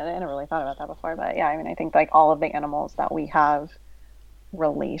actually really, I never really thought about that before. But yeah, I mean, I think like all of the animals that we have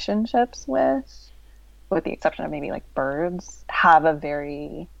relationships with the exception of maybe like birds, have a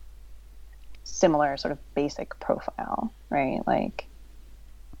very similar sort of basic profile, right? Like,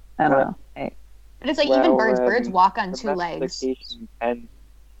 I don't know. But it's like even birds walk on 2 legs.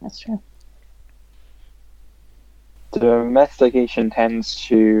 That's true. Domestication tends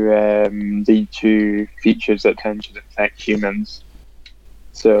to lead to features that tend to affect humans.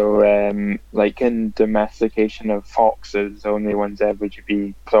 So, like in domestication of foxes, only ones ever to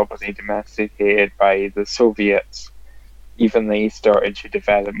be properly domesticated by the Soviets. Even they started to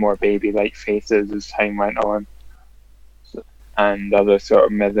develop more baby-like faces as time went on, and other sort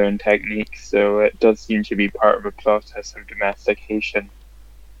of mirroring techniques. So it does seem to be part of a process of domestication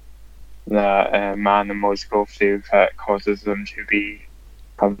that animals go through that causes them to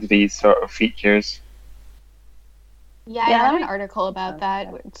have these sort of features. Yeah, I read an article about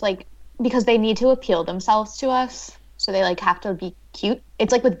that. It's like because they need to appeal themselves to us, so they like have to be cute.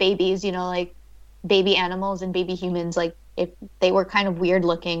 It's like with babies, like baby animals and baby humans. Like if they were kind of weird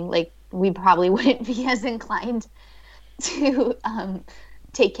looking, like we probably wouldn't be as inclined to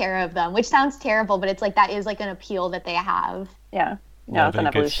take care of them. Which sounds terrible, but it's like that is like an appeal that they have. Yeah, no, it's an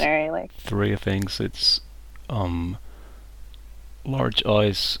evolutionary like 3 things. It's large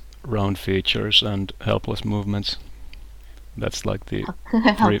eyes, round features, and helpless movements. That's like the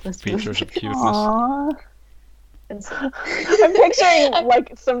 3 features of cuteness. Aww. I'm picturing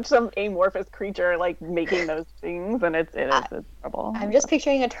like some amorphous creature like making those things, and it's trouble. I'm just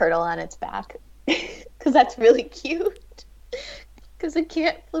picturing a turtle on its back because that's really cute. Because it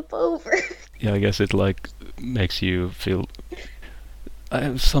can't flip over. Yeah, I guess it like makes you feel.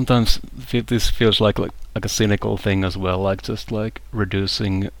 Sometimes this feels like a cynical thing as well, like just like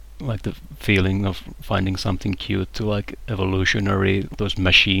reducing like the feeling of finding something cute to like evolutionary, those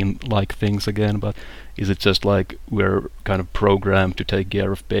machine-like things again. But is it just like we're kind of programmed to take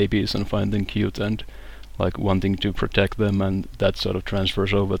care of babies and find them cute and like wanting to protect them, and that sort of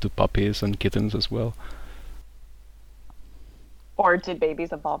transfers over to puppies and kittens as well? Or did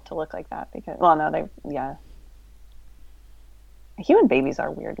babies evolve to look like that? Because human babies are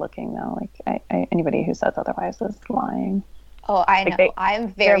weird looking though. Like anybody who says otherwise is lying. Oh, I know. I'm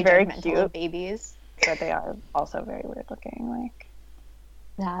very judgmental cute of babies, but they are also very weird looking. Like,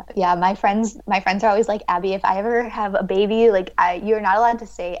 yeah. My friends are always like, Abby, if I ever have a baby, like you're not allowed to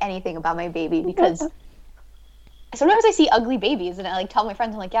say anything about my baby because sometimes I see ugly babies and I like tell my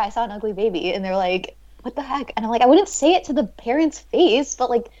friends, I'm like, yeah, I saw an ugly baby, and they're like, what the heck? And I'm like, I wouldn't say it to the parent's face,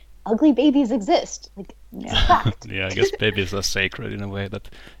 but like ugly babies exist. Like, fact. Yeah, I guess babies are sacred in a way that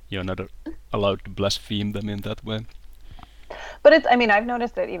you're not allowed to blaspheme them in that way. But it's, I mean, I've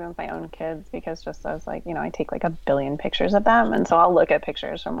noticed it even with my own kids, because just as like, I take like a billion pictures of them. And so I'll look at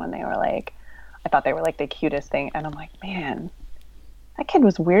pictures from when they were like, I thought they were like the cutest thing. And I'm like, man, that kid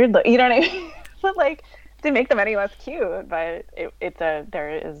was weird. You know what I mean? But like, didn't make them any less cute, but there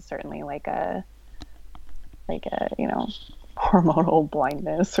is certainly like a, hormonal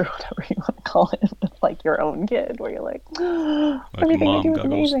blindness or whatever you want to call it, with like your own kid, where you're like, oh, Like everything mom they do is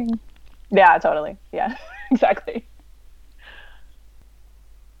goggles. amazing. Yeah, totally. Yeah, exactly.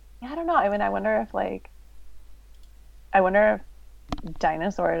 Yeah, I don't know. I mean, I wonder if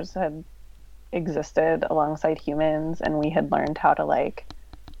dinosaurs had existed alongside humans and we had learned how to like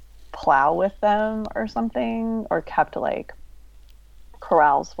plow with them or something, or kept like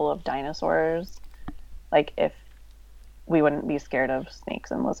corrals full of dinosaurs, like if we wouldn't be scared of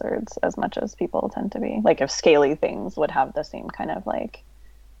snakes and lizards as much as people tend to be. Like if scaly things would have the same kind of like,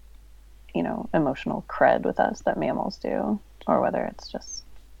 emotional cred with us that mammals do, or whether it's just...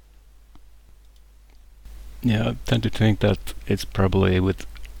 Yeah, I tend to think that it's probably with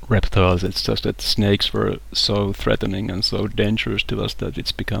reptiles, it's just that snakes were so threatening and so dangerous to us that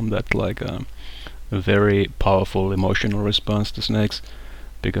it's become that like a very powerful emotional response to snakes,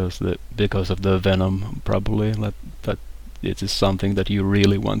 because of the venom, probably, that it is something that you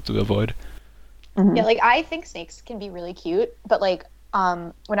really want to avoid. Mm-hmm. Yeah, like I think snakes can be really cute, but like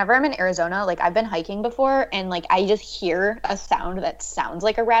whenever I'm in Arizona, like I've been hiking before and like I just hear a sound that sounds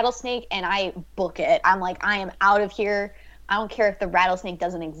like a rattlesnake and I book it. I'm like, I am out of here. I don't care if the rattlesnake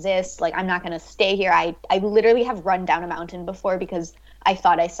doesn't exist. Like I'm not going to stay here. I literally have run down a mountain before because I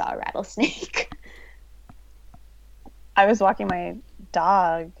thought I saw a rattlesnake. I was walking my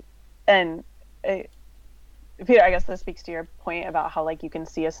dog, and Peter, I guess this speaks to your point about how like you can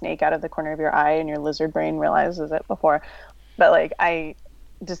see a snake out of the corner of your eye and your lizard brain realizes it before. But like I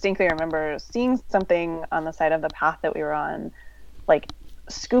distinctly remember seeing something on the side of the path that we were on, like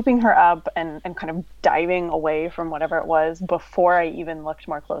scooping her up and kind of diving away from whatever it was before I even looked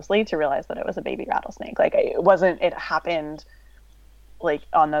more closely to realize that it was a baby rattlesnake. Like it happened like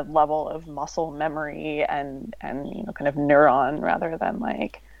on the level of muscle memory and kind of neuron rather than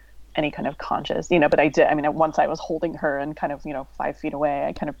like any kind of conscious, but once I was holding her and kind of, 5 feet away,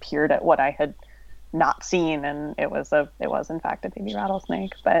 I kind of peered at what I had not seen, and it was in fact a baby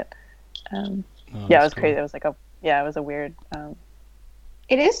rattlesnake. But it was crazy. It was like it was a weird.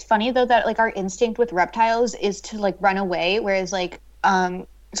 It is funny though that like our instinct with reptiles is to like run away, whereas like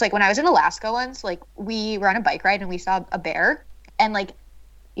it's like when I was in Alaska once, like we were on a bike ride and we saw a bear, and like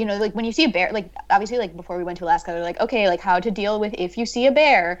like when you see a bear, like obviously like before we went to Alaska, they're like, okay, like how to deal with if you see a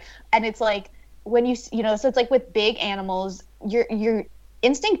bear, and it's like when so it's like with big animals, your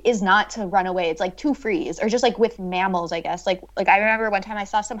instinct is not to run away, it's like to freeze, or just like with mammals, I guess. Like I remember one time I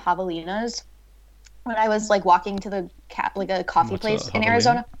saw some javelinas when I was like walking to the a coffee place in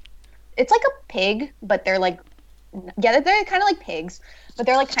Arizona. It's like a pig, but they're like, yeah, they're kind of like pigs, but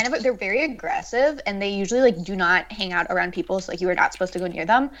they're like they're very aggressive, and they usually like do not hang out around people, so like you were not supposed to go near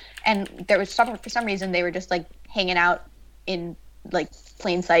them. And there was for some reason they were just like hanging out in like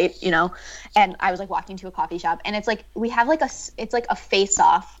plain sight, and I was like walking to a coffee shop, and it's like we have like it's like a face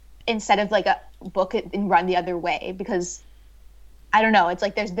off instead of like a book it and run the other way, because I don't know, it's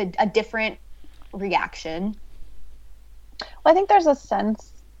like there's a different reaction. Well, I think there's a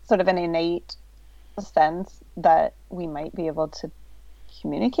sense, sort of an innate sense, that we might be able to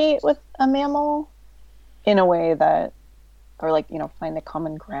communicate with a mammal in a way that, or like, find a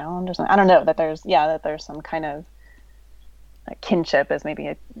common ground or something. I don't know, that there's some kind of kinship is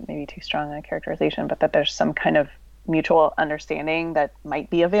maybe too strong a characterization, but that there's some kind of mutual understanding that might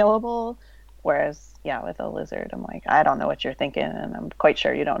be available. Whereas, with a lizard, I'm like, I don't know what you're thinking, and I'm quite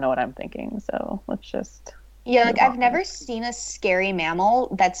sure you don't know what I'm thinking. So let's just... Yeah, like I've never seen a scary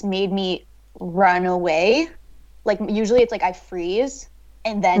mammal that's made me run away. Like usually it's like I freeze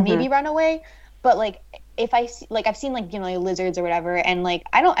and then maybe run away. But like if I see, like I've seen like like lizards or whatever, and like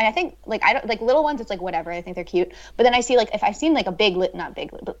I think like I don't like little ones, it's like whatever, I think they're cute. But then I see like if I've seen like a big not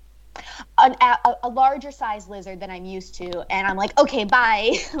big but a larger size lizard than I'm used to, and I'm like, okay,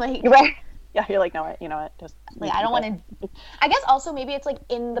 bye. Like right. Yeah, you're like, no, what, just like I don't want to. I guess also maybe it's like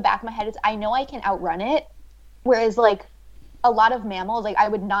in the back of my head, I know I can outrun it, whereas like a lot of mammals, like I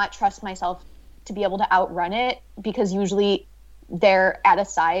would not trust myself to be able to outrun it, because usually they're at a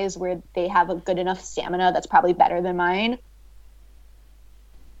size where they have a good enough stamina that's probably better than mine.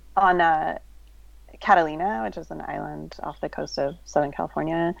 On Catalina, which is an island off the coast of Southern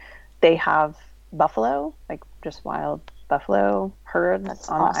California, they have buffalo, like just wild buffalo herds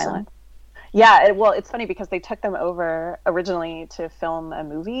on the island. Well, it's funny because they took them over originally to film a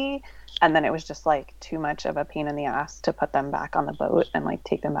movie, and then it was just like too much of a pain in the ass to put them back on the boat and like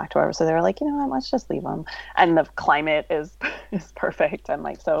take them back to wherever. So they were like, you know what, let's just leave them. And the climate is perfect, and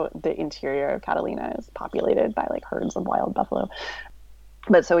like so the interior of Catalina is populated by like herds of wild buffalo.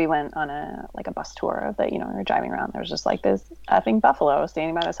 But so we went on a bus tour that, we were driving around. There was just like this effing buffalo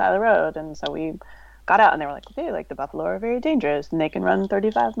standing by the side of the road, and so we got out and they were like, okay, like the buffalo are very dangerous and they can run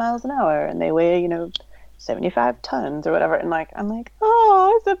 35 miles an hour and they weigh 75 tons or whatever. And like I'm like,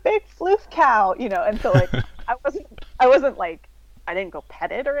 oh, it's a big floof cow, and so like I wasn't like, I didn't go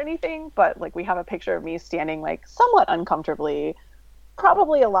pet it or anything, but like we have a picture of me standing like somewhat uncomfortably,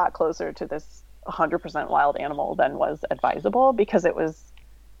 probably a lot closer to this 100% wild animal than was advisable, because it was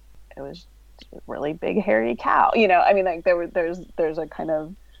a really big hairy cow, I mean, like there's a kind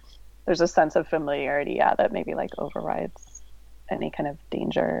of, there's a sense of familiarity, that maybe like overrides any kind of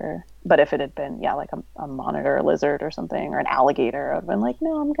danger. But if it had been, like a monitor lizard or something, or an alligator, I'd been like,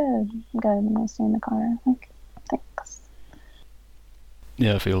 no, I'm good. I'm gonna stay in the car. Like, thanks.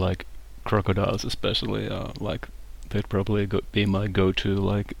 Yeah, I feel like crocodiles, especially, like they'd probably be my go-to,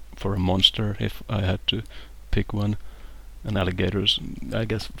 like for a monster if I had to pick one. And alligators, I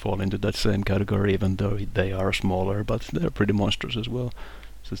guess, fall into that same category, even though they are smaller, but they're pretty monstrous as well.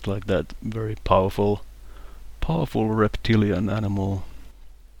 So it's like that very powerful reptilian animal.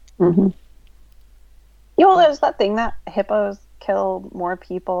 Mm-hmm. Yeah, well, there's that thing that hippos kill more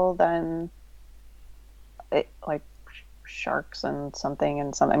people than like sharks and something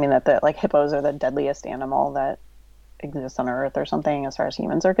and some. I mean, that like hippos are the deadliest animal that exists on Earth or something, as far as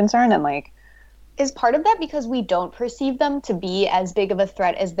humans are concerned, and like. Is part of that because we don't perceive them to be as big of a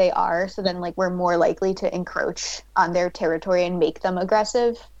threat as they are, so then like we're more likely to encroach on their territory and make them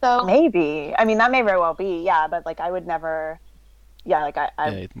aggressive, though? Maybe. I mean, that may very well be, but like I would never, like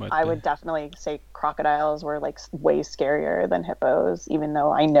I would definitely say crocodiles were like way scarier than hippos, even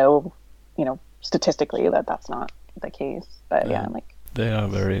though I know, statistically that's not the case. But like they are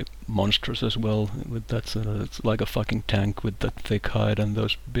very monstrous as well. With that, it's like a fucking tank with that thick hide and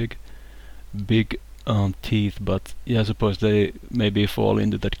those big teeth. But I suppose they maybe fall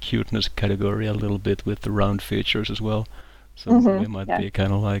into that cuteness category a little bit with the round features as well. So we might be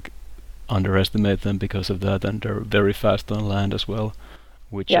kind of like underestimate them because of that, and they're very fast on land as well,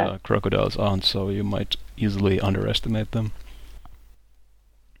 which crocodiles aren't, so you might easily underestimate them.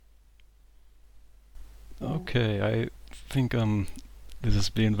 Okay, I think this has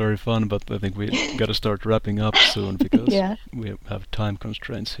been very fun, but I think we gotta start wrapping up soon because we have time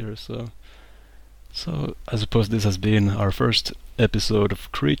constraints here. So I suppose this has been our first episode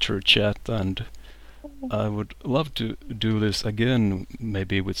of Creature Chat, and I would love to do this again,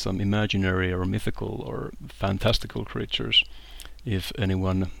 maybe with some imaginary or mythical or fantastical creatures, if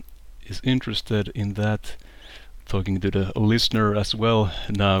anyone is interested in that, talking to the listener as well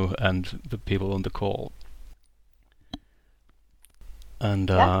now and the people on the call. And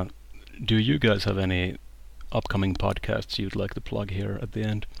do you guys have any upcoming podcasts you'd like to plug here at the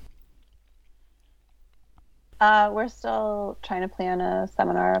end? We're still trying to plan a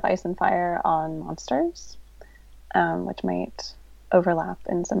seminar of Ice and Fire on monsters, which might overlap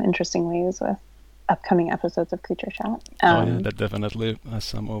in some interesting ways with upcoming episodes of Creature Chat. That definitely has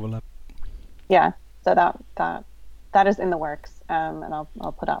some overlap. Yeah, so that is in the works, and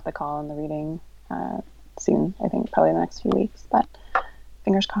I'll put out the call and the reading soon. I think probably in the next few weeks, but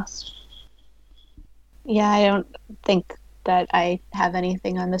fingers crossed. Yeah, I don't think that I have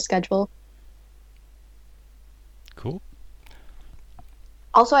anything on the schedule. Cool.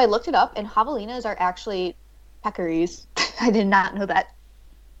 Also, I looked it up, and javelinas are actually peccaries. I did not know that.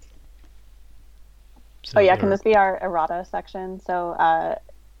 So can this be our errata section? So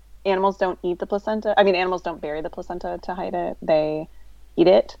animals don't eat the placenta. I mean, animals don't bury the placenta to hide it. They eat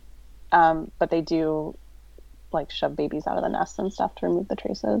it, but they do like shove babies out of the nests and stuff to remove the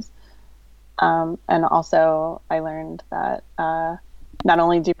traces. And also, I learned that not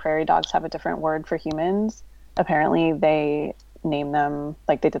only do prairie dogs have a different word for humans, apparently they name them,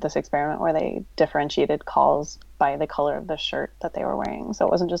 like they did this experiment where they differentiated calls by the color of the shirt that they were wearing. So it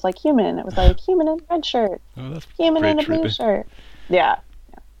wasn't just like human, it was like human in a red shirt, human in a blue shirt. Yeah.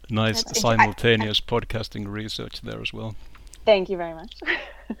 Nice simultaneous podcasting research there as well. Thank you very much.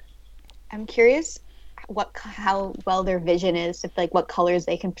 I'm curious how well their vision is, if like what colors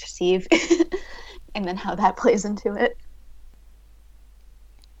they can perceive, and then how that plays into it.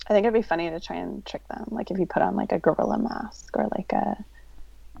 I think it'd be funny to try and trick them, like if you put on like a gorilla mask or like a,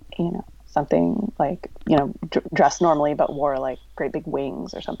 something like, dressed normally but wore like great big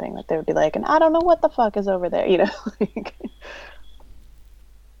wings or something, that they would be like, and I don't know what the fuck is over there, like.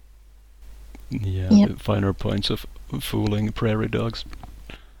 Yeah, Yep. the finer points of fooling prairie dogs.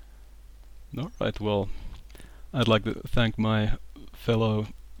 All right, well, I'd like to thank my fellow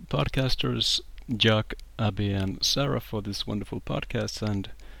podcasters, Jock, Abby, and Sara, for this wonderful podcast, and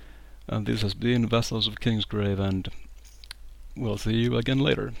this has been Vassals of Kingsgrave, and we'll see you again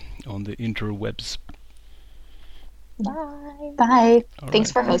later on the interwebs. Bye. Bye. All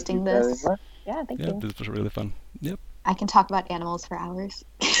Thanks right. for hosting Thank you this. very much. Yeah, thank Yeah, you. this was really fun. Yep. I can talk about animals for hours.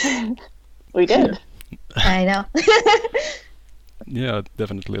 We did. I know. Yeah, I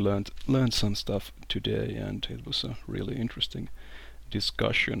definitely learned some stuff today, and it was a really interesting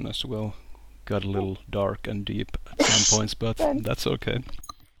discussion as well. Got a little dark and deep at some points, but Good. that's okay.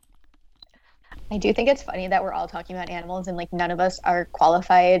 I do think it's funny that we're all talking about animals and like none of us are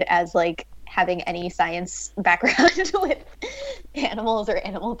qualified as like having any science background with animals or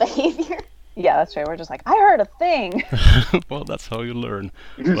animal behavior. Yeah, that's true. We're just like, I heard a thing. Well, that's how you learn.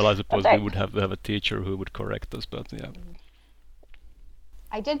 Well, I suppose Okay. we would have to have a teacher who would correct us, but yeah.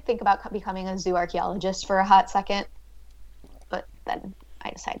 I did think about becoming a zoo archaeologist for a hot second, but then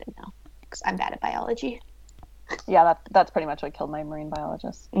I decided no, because I'm bad at biology. Yeah, that's pretty much what killed my marine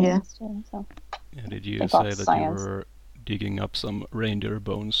biologist. Yeah. Too, so. Yeah, did you Think say off that science. you were digging up some reindeer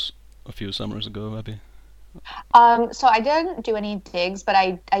bones a few summers ago, Abby? So I didn't do any digs, but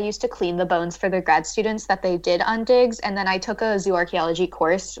I used to clean the bones for the grad students that they did on digs, and then I took a zoo archaeology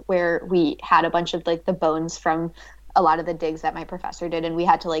course where we had a bunch of like the bones from a lot of the digs that my professor did, and we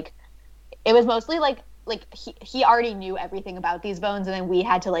had to like, it was mostly like he already knew everything about these bones, and then we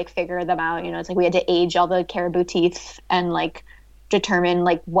had to like figure them out. You know, it's like we had to age all the caribou teeth and like determine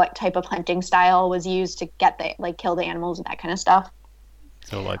like what type of hunting style was used to get the like kill the animals and that kind of stuff.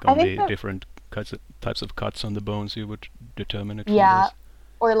 So like I on think the that- different types of cuts on the bones, you would determine it from Yeah. those?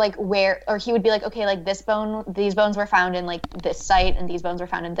 Or like where, or he would be like, okay, like these bones were found in like this site, and these bones were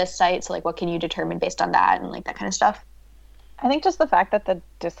found in this site. So like, what can you determine based on that, and like that kind of stuff. I think just the fact that the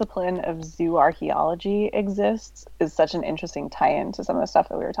discipline of zoo archaeology exists is such an interesting tie-in to some of the stuff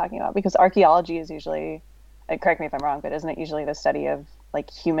that we were talking about, because archaeology is usually, correct me if I'm wrong, but isn't it usually the study of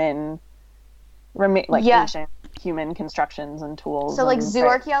like human, Yeah. ancient human constructions and tools? So like and, zoo right.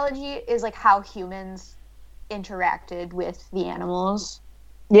 archaeology is like how humans interacted with the animals.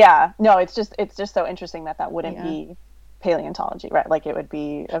 Yeah, no, it's just so interesting that wouldn't Yeah. be paleontology, right? Like it would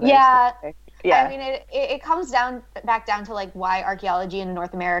be a very Yeah. specific, yeah. I mean, it comes back down to like why archaeology in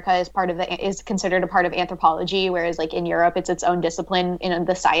North America is considered a part of anthropology, whereas like in Europe it's its own discipline in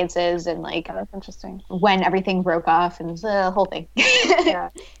the sciences, and like Yeah, that's interesting. when everything broke off and the whole thing. Yeah,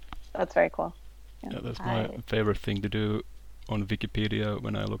 that's very cool. Yeah, that's my favorite thing to do on Wikipedia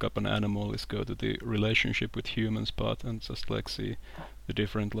when I look up an animal, is go to the relationship with humans part and just like see the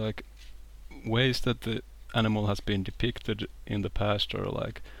different like ways that the animal has been depicted in the past, or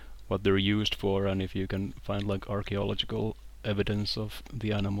like what they're used for, and if you can find like archaeological evidence of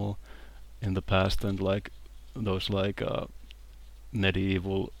the animal in the past, and like those like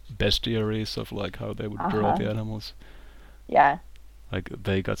medieval bestiaries of like how they would draw the animals. Yeah, Like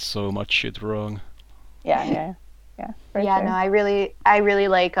they got so much shit wrong. yeah. For Yeah, sure. no, I really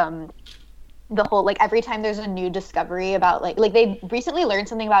like the whole, like every time there's a new discovery about like they recently learned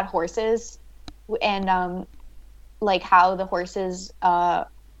something about horses, and like how the horses how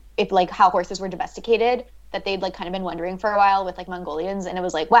horses were domesticated, that they'd like kind of been wondering for a while with like Mongolians, and it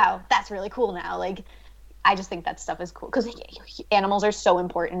was like, wow, that's really cool now. Like I just think that stuff is cool because animals are so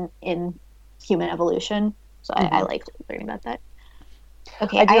important in human evolution, so I liked learning about that.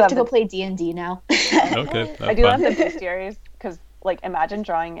 Okay, I have to go play D&D now. Okay, I do love the bestiaries, because like imagine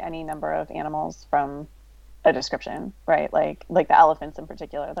drawing any number of animals from a description, right? Like the elephants in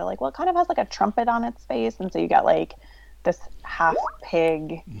particular. They're like, well, it kind of has like a trumpet on its face, and so you got like this half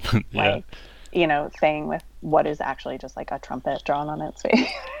pig, yeah. like thing with what is actually just like a trumpet drawn on its face.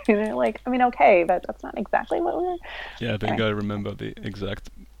 Like, I mean, okay, but that's not exactly what we're. Yeah, I think I remember the exact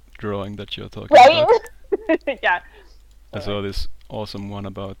drawing that you're talking Right? about. Yeah. I saw this awesome one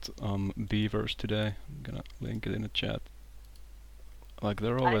about beavers today. I'm gonna link it in the chat. Like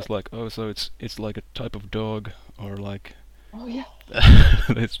they're always like, oh, so it's like a type of dog, or like Oh yeah.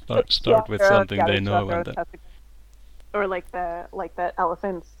 they start with something they know, and then or like the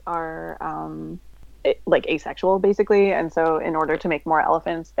elephants are like asexual basically, and so in order to make more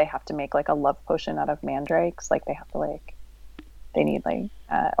elephants, they have to make like a love potion out of mandrakes. Like they need like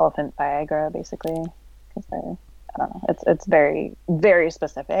elephant Viagra basically, because they're, I don't know. It's very, very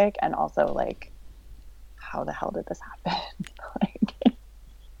specific, and also like, how the hell did this happen? Like,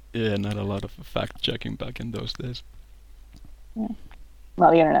 yeah, not a lot of fact checking back in those days. yeah.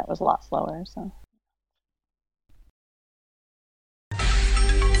 Well, the internet was a lot slower, so.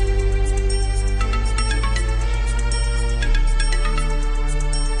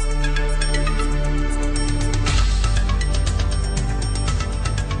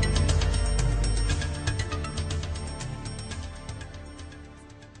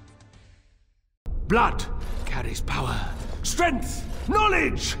 Blood carries power, strength,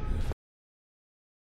 knowledge,